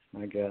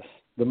 I guess,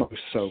 the most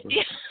sober.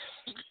 Yeah.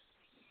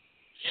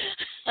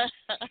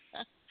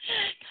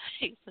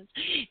 He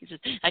says,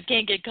 I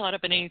can't get caught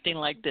up in anything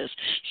like this.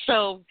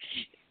 So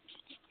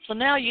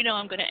now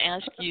I'm going to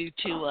ask you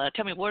to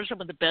tell me what are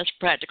some of the best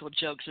practical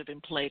jokes that have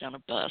been played on a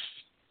bus.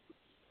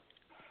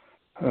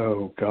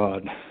 Oh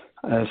God,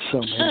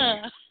 so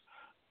many.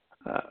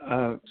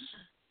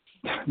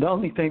 The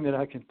only thing that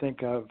I can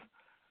think of,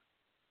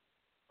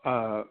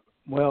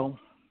 well,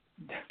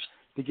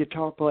 the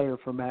guitar player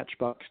for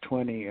Matchbox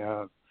 20,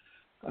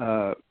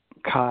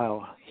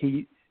 Kyle,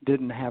 he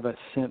didn't have a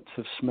sense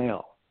of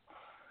smell.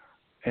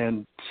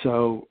 And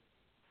so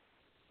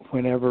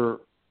whenever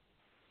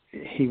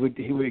he would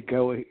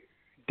go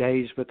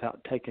days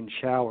without taking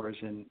showers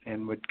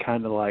and would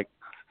kind of like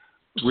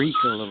reek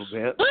a little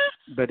bit,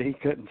 but he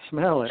couldn't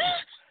smell it.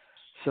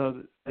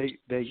 So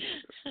the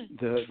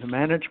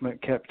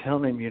management kept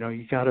telling him,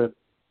 you got to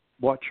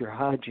watch your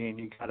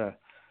hygiene.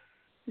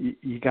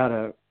 You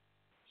gotta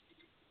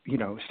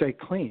stay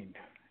clean.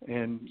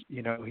 And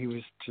he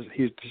was just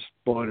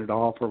blowing it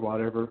off or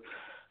whatever.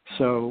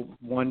 So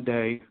one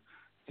day,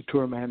 the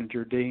tour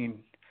manager Dean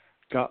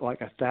got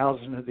like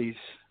 1,000 of these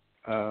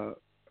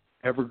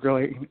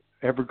evergreen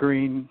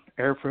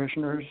air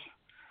fresheners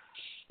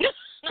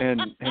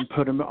and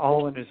put them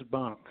all in his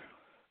bunk.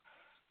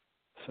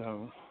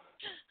 So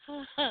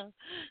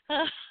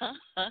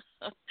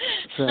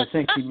I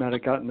think he might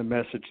have gotten the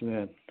message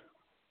then.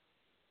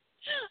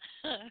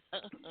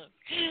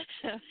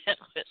 That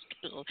was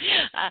cool.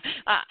 I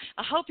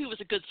hope he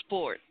was a good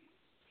sport.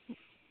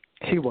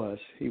 He was.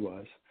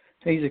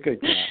 He's a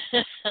good guy.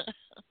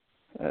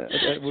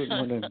 That wouldn't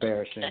want to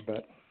embarrass him,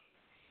 but.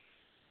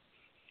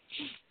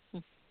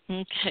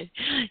 Okay.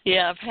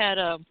 Yeah, I've had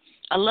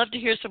I love to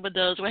hear some of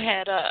those. We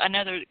had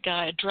another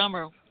guy, a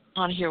drummer,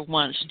 on here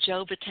once,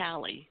 Joe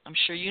Vitale. I'm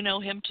sure you know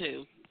him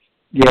too.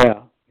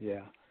 Yeah.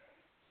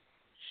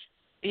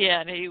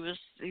 Yeah, and he was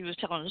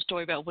telling a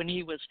story about when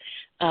he was,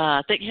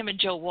 I think him and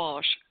Joe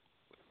Walsh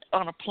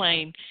on a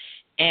plane,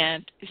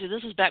 and he said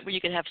this is back when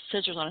you could have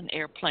scissors on an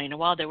airplane. And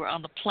while they were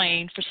on the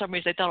plane, for some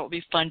reason they thought it would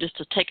be fun just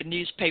to take a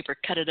newspaper,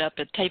 cut it up,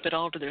 and tape it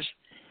all to their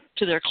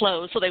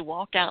clothes. So they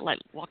walked out like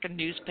walking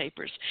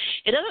newspapers.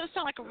 It doesn't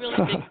sound like a really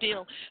big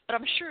deal, but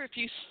I'm sure if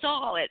you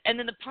saw it, and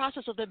then the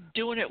process of them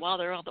doing it while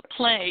they're on the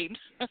plane.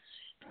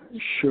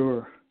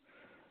 Sure.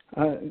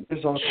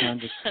 There's all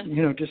kinds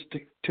of, just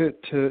to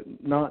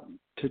not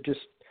to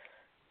just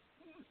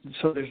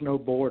so there's no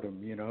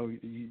boredom.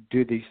 You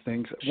do these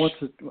things. Once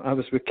I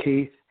was with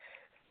Keith,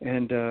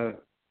 and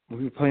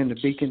we were playing the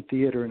Beacon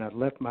Theater, and I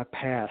left my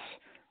pass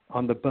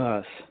on the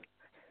bus,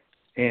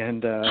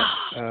 and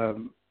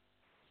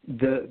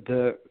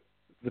the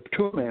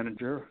tour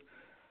manager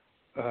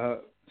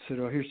said,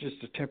 "Oh, here's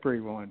just a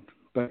temporary one,"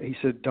 but he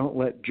said, "Don't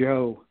let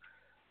Joe,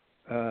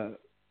 the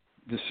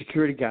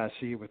security guy,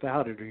 see you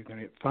without it, or you're going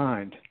to get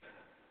fined."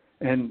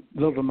 And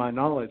little to my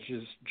knowledge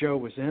is Joe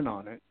was in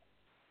on it,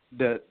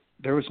 that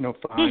there was no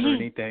fine or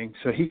anything.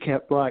 So he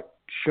kept like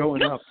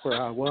showing up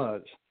where I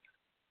was,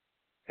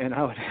 and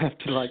I would have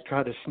to like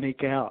try to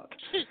sneak out.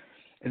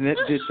 And they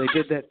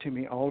did that to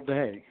me all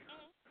day.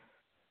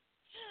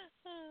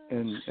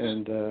 And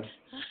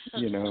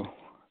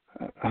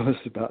I was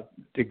about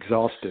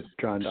exhausted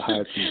trying to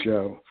hide from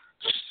Joe.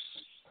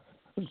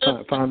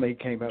 Finally, he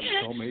came up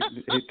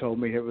and told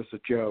me it was a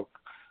joke.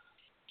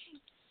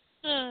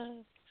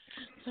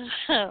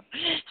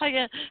 I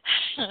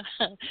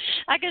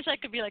guess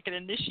that could be like an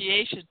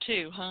initiation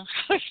too, huh?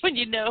 When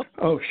you know.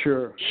 Oh,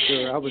 sure.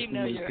 I was the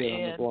new you're kid in.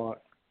 on the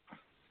block.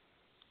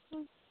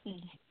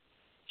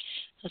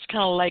 It's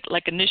kind of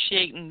like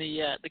initiating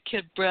the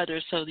kid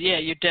brother. So yeah,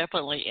 you're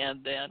definitely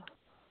in then.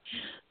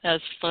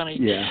 That's funny.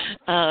 Yeah.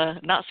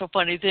 Not so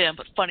funny then,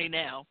 but funny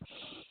now.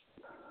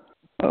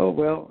 Oh,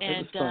 well, it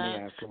was funny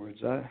afterwards.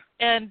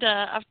 And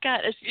I've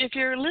got, if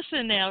you're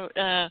listening now,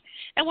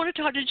 I want to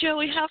talk to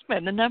Joey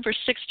Huffman. The number is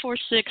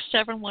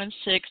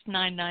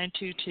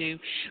 646-716-9922.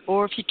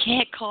 Or if you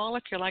can't call,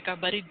 if you're like our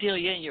buddy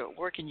Delia and you're at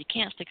work and you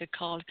can't stick a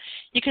call,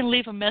 you can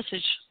leave a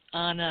message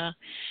on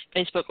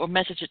Facebook or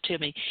message it to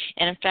me.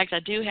 And, in fact, I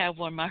do have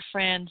one of my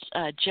friends,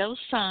 Joe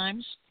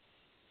Symes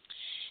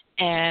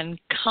and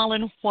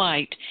Colin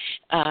White.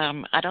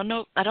 I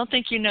don't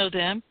think you know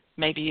them.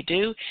 Maybe you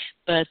do,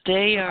 but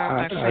they are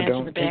my friends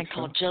in the band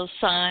called Joe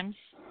Symes.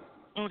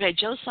 Okay,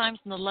 Joe Symes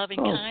and the Loving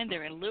Kind.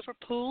 They're in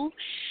Liverpool,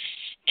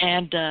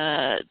 and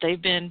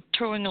they've been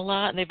touring a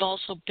lot. And they've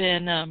also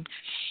been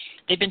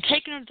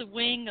taken under the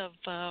wing of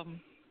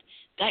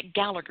that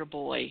Gallagher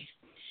boy.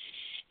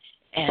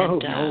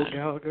 And, Noel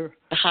Gallagher.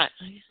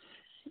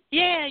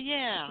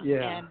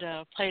 Yeah. And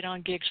played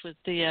on gigs with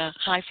the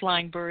High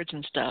Flying Birds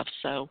and stuff.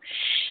 So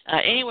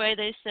anyway,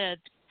 they said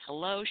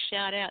hello,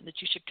 shout out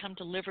that you should come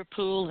to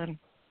Liverpool and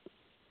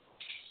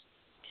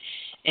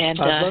I'd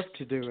love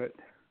to do it.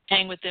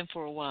 Hang with them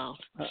for a while.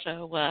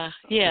 So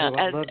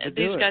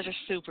these guys are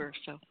super.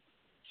 So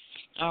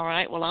all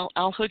right, well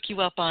I'll hook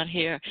you up on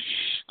here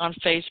on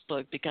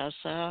Facebook because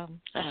I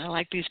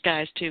like these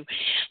guys too.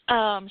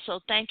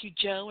 So thank you,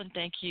 Joe, and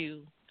thank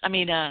you,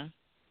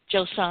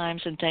 Joe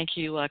Symes, and thank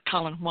you,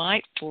 Colin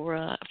White,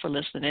 for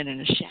listening in,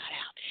 and a shout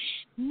out.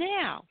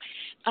 Now,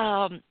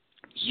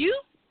 you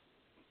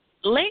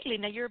lately,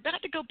 now you're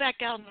about to go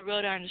back out on the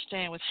road, I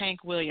understand, with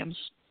Hank Williams.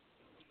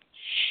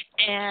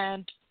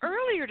 And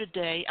earlier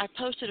today, I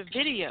posted a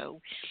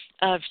video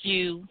of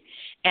you,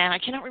 and I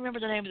cannot remember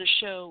the name of the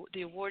show,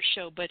 the award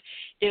show, but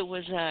it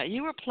was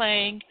you were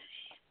playing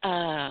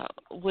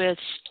with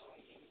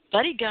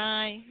Buddy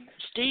Guy,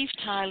 Steve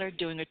Tyler,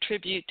 doing a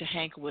tribute to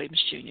Hank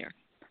Williams Jr.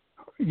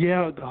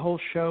 Yeah, the whole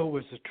show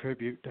was a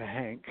tribute to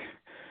Hank.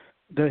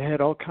 They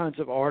had all kinds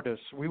of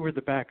artists. We were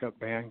the backup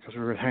band because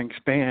we were Hank's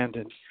band,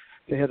 and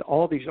they had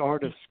all these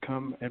artists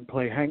come and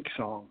play Hank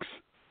songs.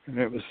 And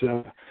it was,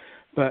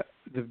 but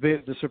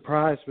the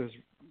surprise was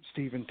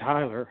Steven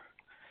Tyler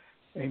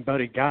and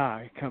Buddy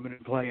Guy coming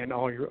and playing.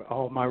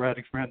 All my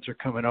Radic friends are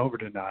coming over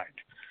tonight.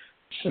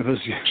 It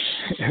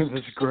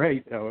was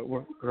great though. It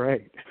worked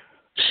great.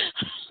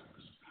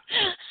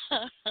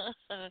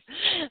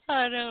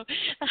 I know.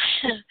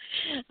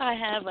 I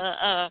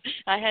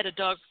had a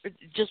dog.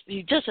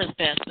 He just as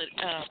best, but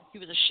he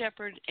was a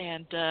shepherd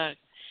and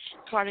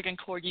Cardigan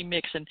Corgi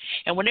mix,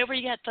 and whenever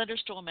he had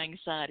thunderstorm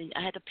anxiety,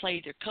 I had to play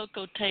either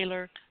Coco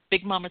Taylor,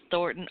 Big Mama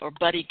Thornton, or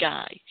Buddy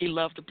Guy. He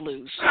loved the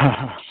blues.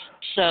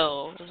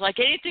 So it was like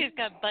anything that's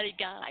got Buddy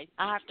Guy,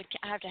 I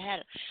had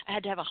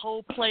to have a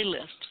whole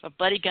playlist of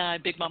Buddy Guy,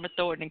 Big Mama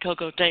Thornton, and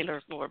Coco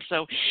Taylor for him.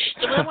 So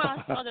when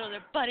I saw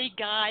there Buddy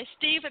Guy,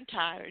 Steven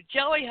Tyler,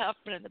 Joey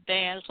Huffman in the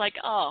band, it's like,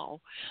 oh,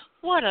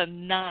 what a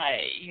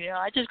night!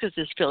 I just could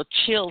just feel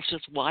chills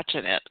just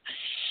watching it.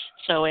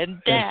 So if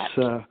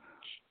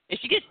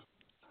you get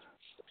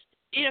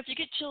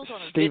chills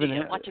on a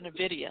video, watching a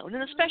video, and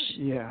then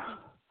especially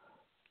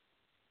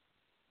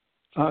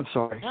I'm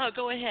sorry. No,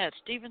 go ahead,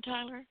 Steven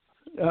Tyler.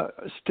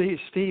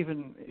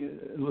 Steven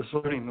was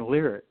learning the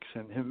lyrics,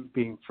 and him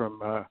being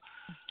from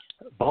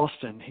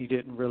Boston, he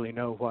didn't really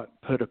know what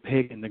 "put a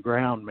pig in the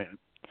ground" meant,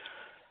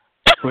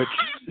 which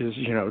is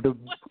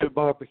to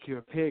barbecue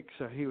a pig.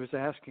 So he was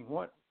asking,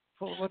 what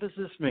does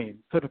this mean?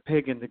 Put a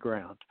pig in the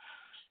ground,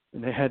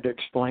 and they had to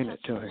explain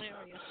it to him.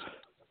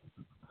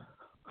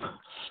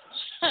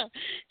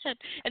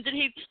 And did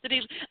he?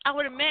 I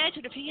would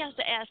imagine if he has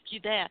to ask you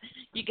that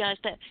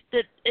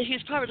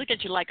he's probably looking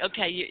at you like,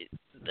 okay,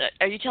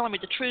 are you telling me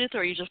the truth, or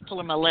are you just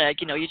pulling my leg?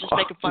 You're just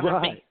making fun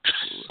of me.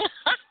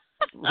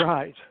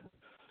 Right.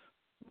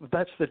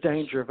 That's the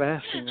danger of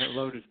asking that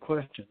loaded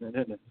question,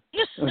 isn't it?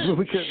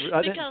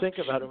 I didn't think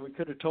about it. We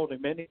could have told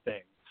him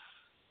anything.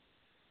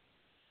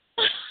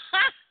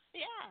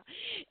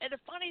 And the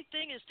funny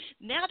thing is,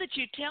 now that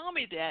you tell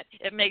me that,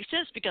 it makes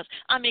sense because,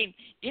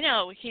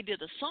 he did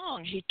the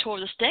song, he tore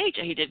the stage,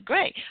 and he did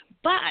great.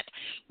 But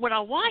when I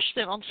watched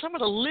him on some of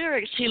the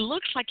lyrics, he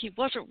looks like he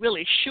wasn't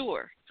really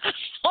sure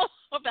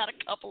about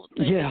a couple of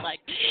things. Yeah.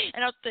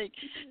 And I think,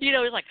 he's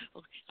like,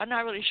 I'm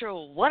not really sure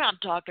what I'm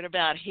talking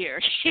about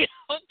here.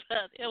 But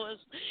it was,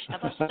 am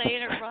I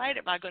saying it right?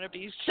 Am I going to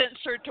be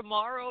censored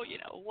tomorrow?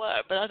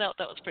 What? But I thought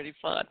that was pretty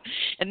fun.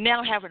 And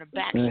now having a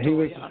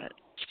backstory on it,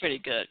 it's pretty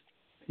good.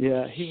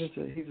 Yeah, he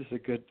was a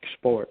good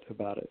sport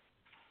about it.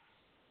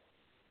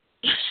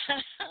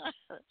 That's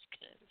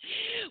good.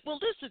 Well,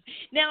 listen,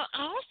 now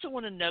I also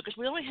want to know, because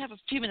we only have a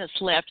few minutes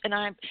left,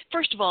 and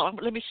first of all,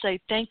 let me say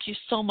thank you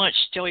so much,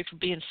 Joey, for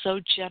being so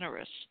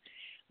generous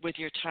with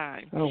your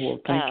time. Oh, well,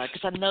 thanks.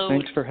 'Cause I know,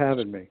 thanks for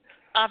having me.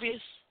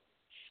 Obviously,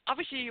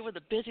 you're one of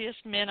the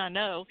busiest men I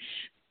know,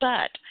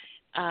 but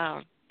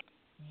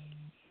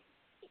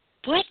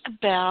what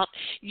about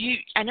you?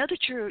 I know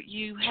that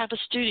you have a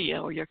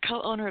studio, or you're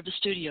co-owner of the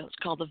studio. It's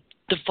called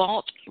the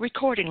Vault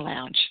Recording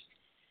Lounge.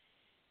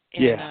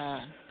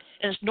 And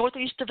it's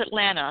northeast of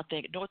Atlanta, I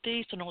think.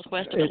 Northeast or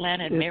northwest of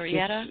Atlanta in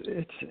Marietta?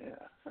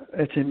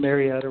 It's in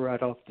Marietta,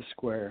 right off the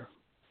square,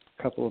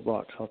 a couple of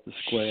blocks off the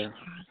square.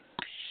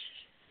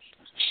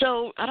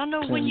 So I don't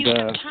know when you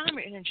have time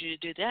or energy to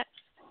do that,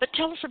 but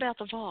tell us about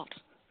the Vault.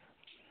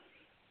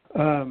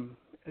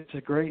 It's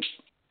a great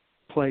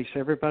place.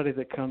 Everybody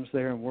that comes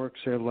there and works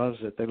there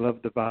loves it. They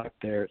love the vibe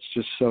there. It's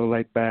just so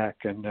laid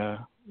back, and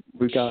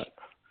we got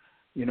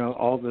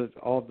all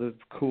the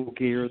cool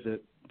gear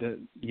that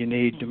you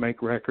need to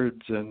make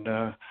records,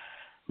 and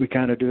we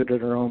kind of do it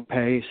at our own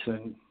pace,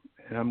 and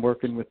I'm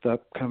working with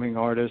upcoming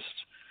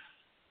artists,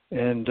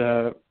 and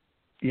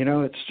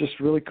it's just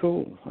really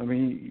cool. I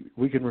mean,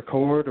 we can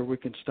record, or we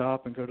can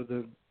stop and go to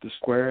the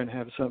square and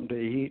have something to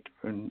eat,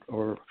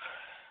 or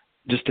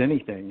just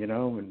anything, and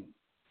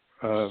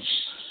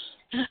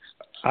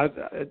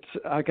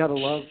I got a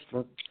love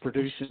for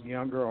producing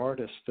younger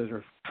artists that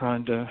are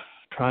trying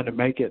to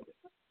make it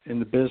in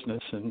the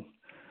business, and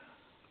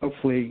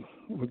hopefully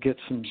we'll get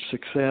some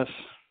success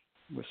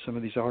with some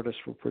of these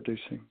artists we're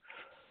producing.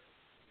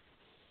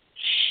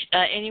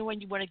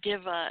 Anyone you want to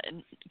give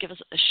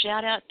us a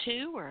shout out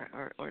to,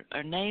 or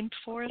a name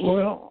for us?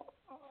 Well,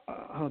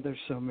 there's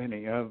so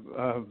many.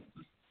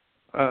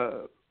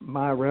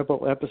 My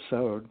Rebel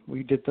episode,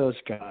 we did those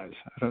guys.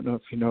 I don't know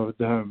if you know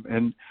them.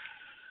 And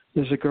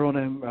there's a girl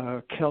named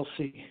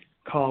Kelsey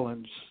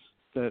Collins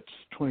that's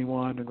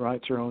 21 and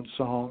writes her own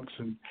songs,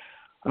 and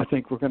I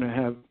think we're going to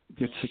have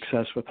good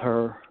success with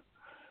her.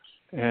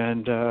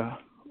 And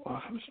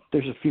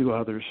there's a few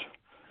others.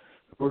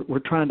 We're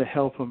trying to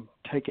help them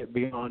take it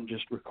beyond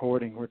just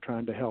recording. We're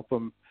trying to help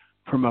them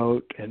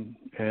promote and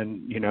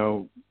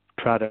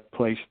try to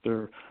place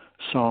their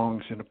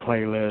songs in a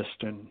playlist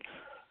and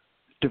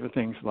different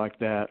things like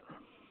that.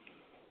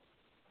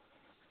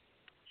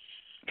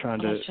 Trying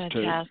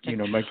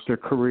to make their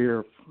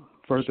career,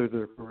 further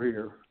their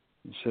career,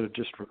 instead of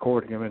just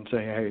recording them and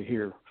saying, hey,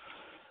 here,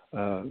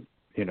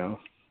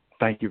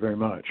 thank you very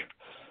much.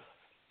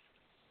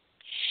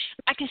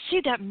 I can see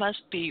that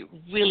must be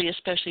really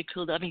especially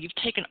cool. I mean, you've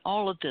taken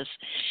all of this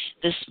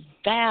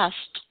vast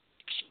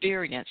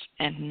experience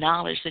and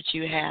knowledge that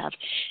you have,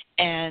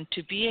 and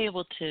to be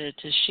able to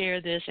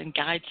share this and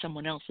guide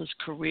someone else's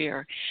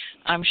career,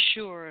 I'm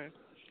sure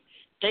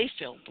they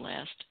feel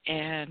blessed,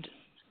 and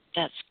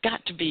that's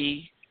got to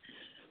be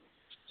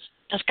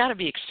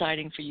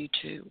exciting for you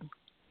too.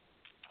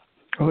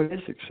 Oh, it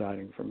is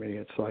exciting for me.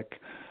 It's like,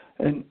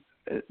 and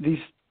these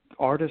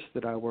artists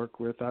that I work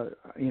with, I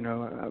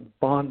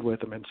bond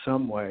with them in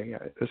some way.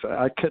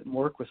 I couldn't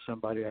work with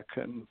somebody. I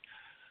couldn't,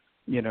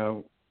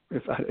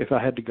 if I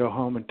had to go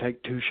home and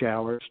take 2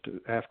 showers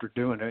after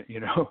doing it,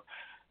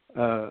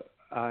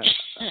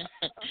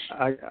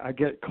 I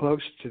get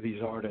close to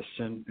these artists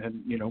and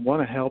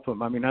want to help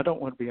them. I mean, I don't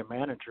want to be a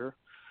manager,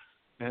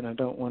 and I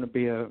don't want to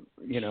be a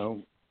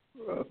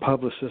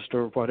publicist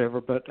or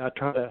whatever, but I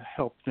try to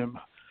help them,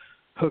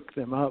 hook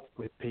them up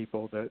with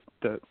people that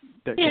can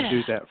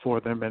do that for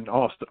them, and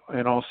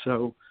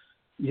also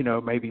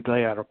maybe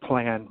lay out a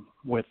plan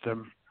with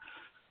them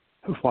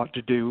of what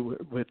to do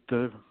with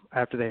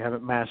after they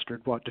haven't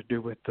mastered what to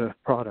do with the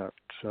product.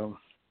 So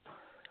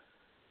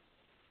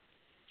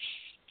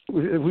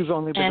we've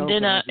only been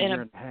open a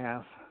year and a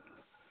half.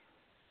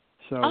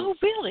 So, oh,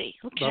 really?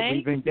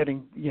 Okay.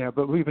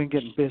 But we've been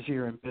getting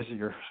busier and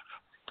busier.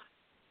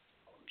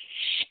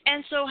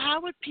 And so how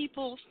would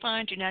people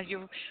find you? Now,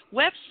 your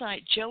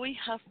website,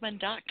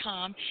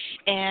 joeyhuffman.com,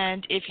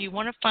 and if you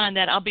want to find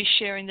that, I'll be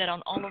sharing that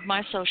on all of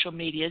my social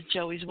media,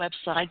 Joey's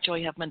website,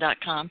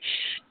 joeyhuffman.com.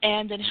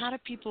 And then how do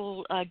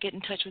people get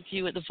in touch with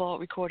you at the Vault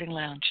Recording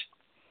Lounge?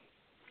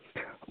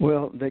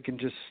 Well, they can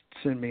just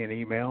send me an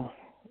email,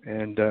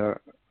 and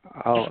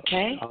I'll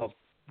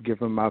give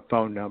them my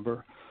phone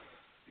number.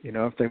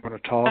 If they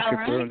want to talk, all if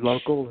right. they're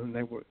local, and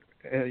they would,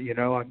 I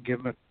can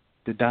give them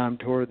the dime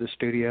tour of the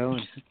studio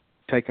and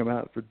take them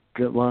out for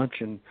good lunch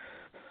and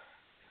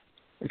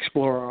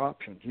explore our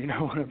options. You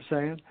know what I'm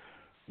saying?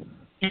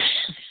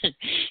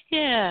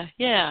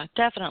 Yeah,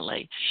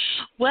 definitely.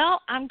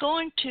 Well, I'm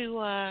going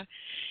to.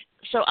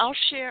 So I'll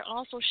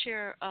also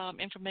share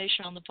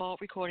information on the Vault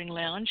Recording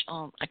Lounge,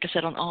 like I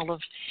said, on all of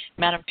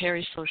Madam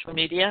Perry's social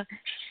media,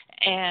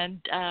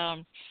 and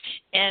I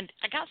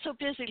got so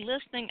busy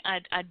listening,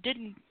 I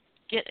didn't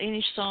get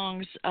any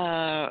songs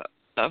that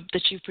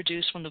you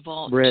produced from the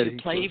Vault to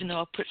play, even though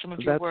I put some of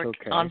your work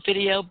on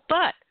video.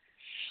 But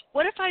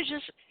what if I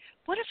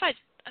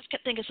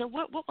kept thinking, so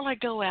what will I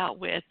go out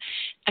with?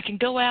 I can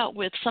go out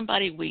with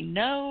somebody we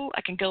know.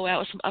 I can go out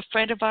with a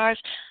friend of ours.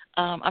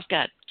 I've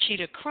got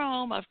Cheetah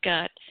Chrome. I've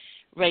got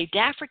Ray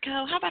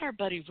Dafrico. How about our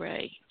buddy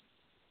Ray?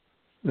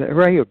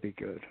 Ray would be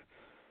good.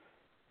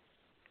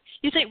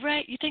 You think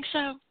Ray? You think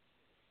so?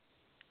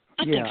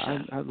 I think so.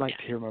 I'd like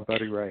to hear my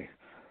buddy Ray.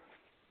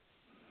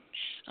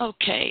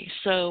 Okay,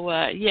 so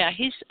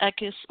he's, I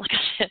guess, like I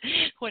said,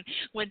 when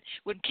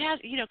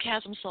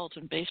Chasm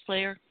Sultan, bass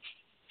player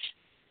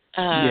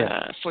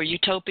for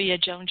Utopia,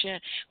 Joan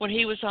Jett, when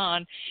he was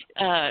on,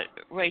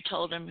 Ray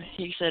told him,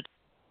 he said,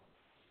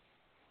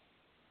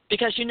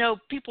 because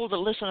people that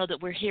listen know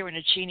that we're here in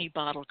a genie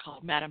bottle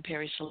called Madam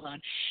Perry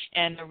Salon,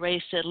 and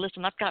Ray said,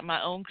 listen, I've got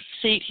my own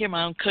seat here,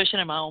 my own cushion,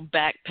 and my own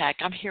backpack.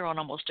 I'm here on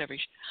almost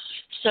every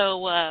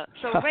so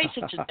Ray's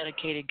such a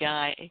dedicated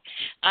guy.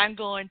 We're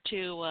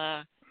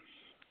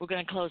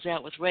going to close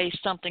out with Ray,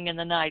 Something in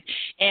the Night.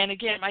 And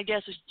again, my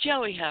guest is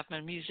Joey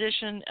Huffman,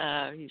 musician.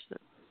 He's the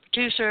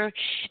producer.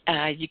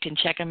 You can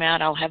check him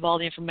out. I'll have all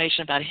the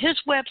information about his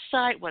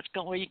website, where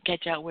you can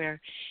catch out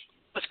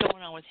what's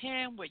going on with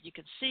him, where you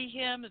can see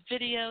him,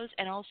 videos,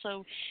 and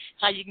also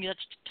how you can get in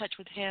touch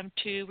with him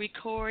to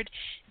record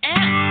at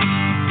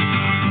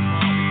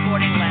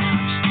Recording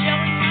Lounge.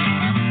 Joey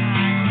Huffman,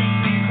 I think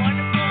you're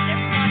wonderful.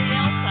 Everybody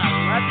else, I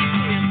love you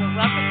too. So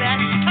welcome back.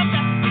 Come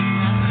back to me.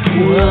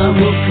 Well, I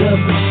woke up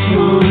this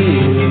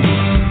morning,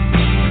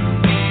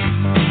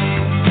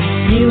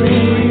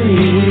 feeling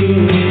really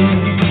weird.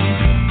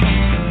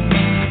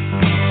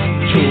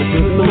 Can't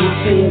put my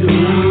finger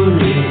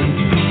on it.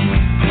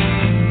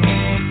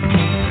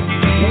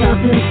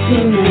 Nothing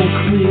seemed that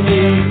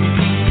clear.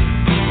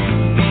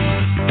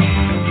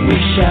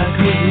 Wish I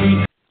could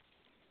read.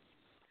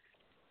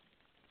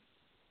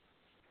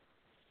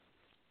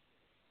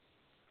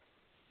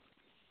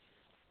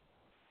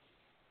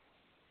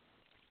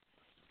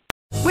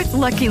 With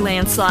Lucky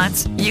Land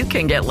Slots, you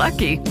can get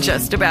lucky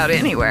just about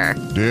anywhere.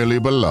 Dearly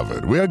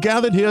beloved, we are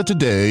gathered here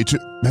today to...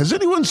 Has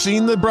anyone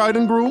seen the bride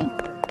and groom?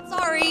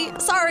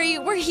 Sorry,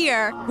 we're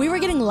here. We were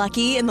getting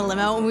lucky in the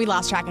limo and we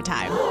lost track of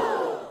time.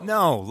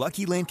 No,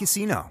 Lucky Land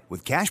Casino,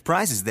 with cash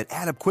prizes that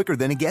add up quicker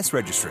than a guest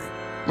registry.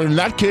 In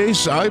that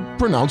case, I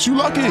pronounce you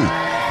lucky.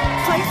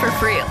 Play for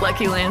free at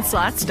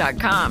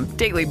LuckyLandSlots.com.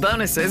 Daily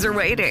bonuses are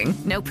waiting.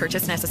 No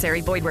purchase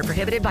necessary. Void where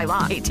prohibited by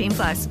law.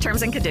 18+.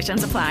 Terms and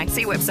conditions apply.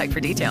 See website for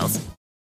details.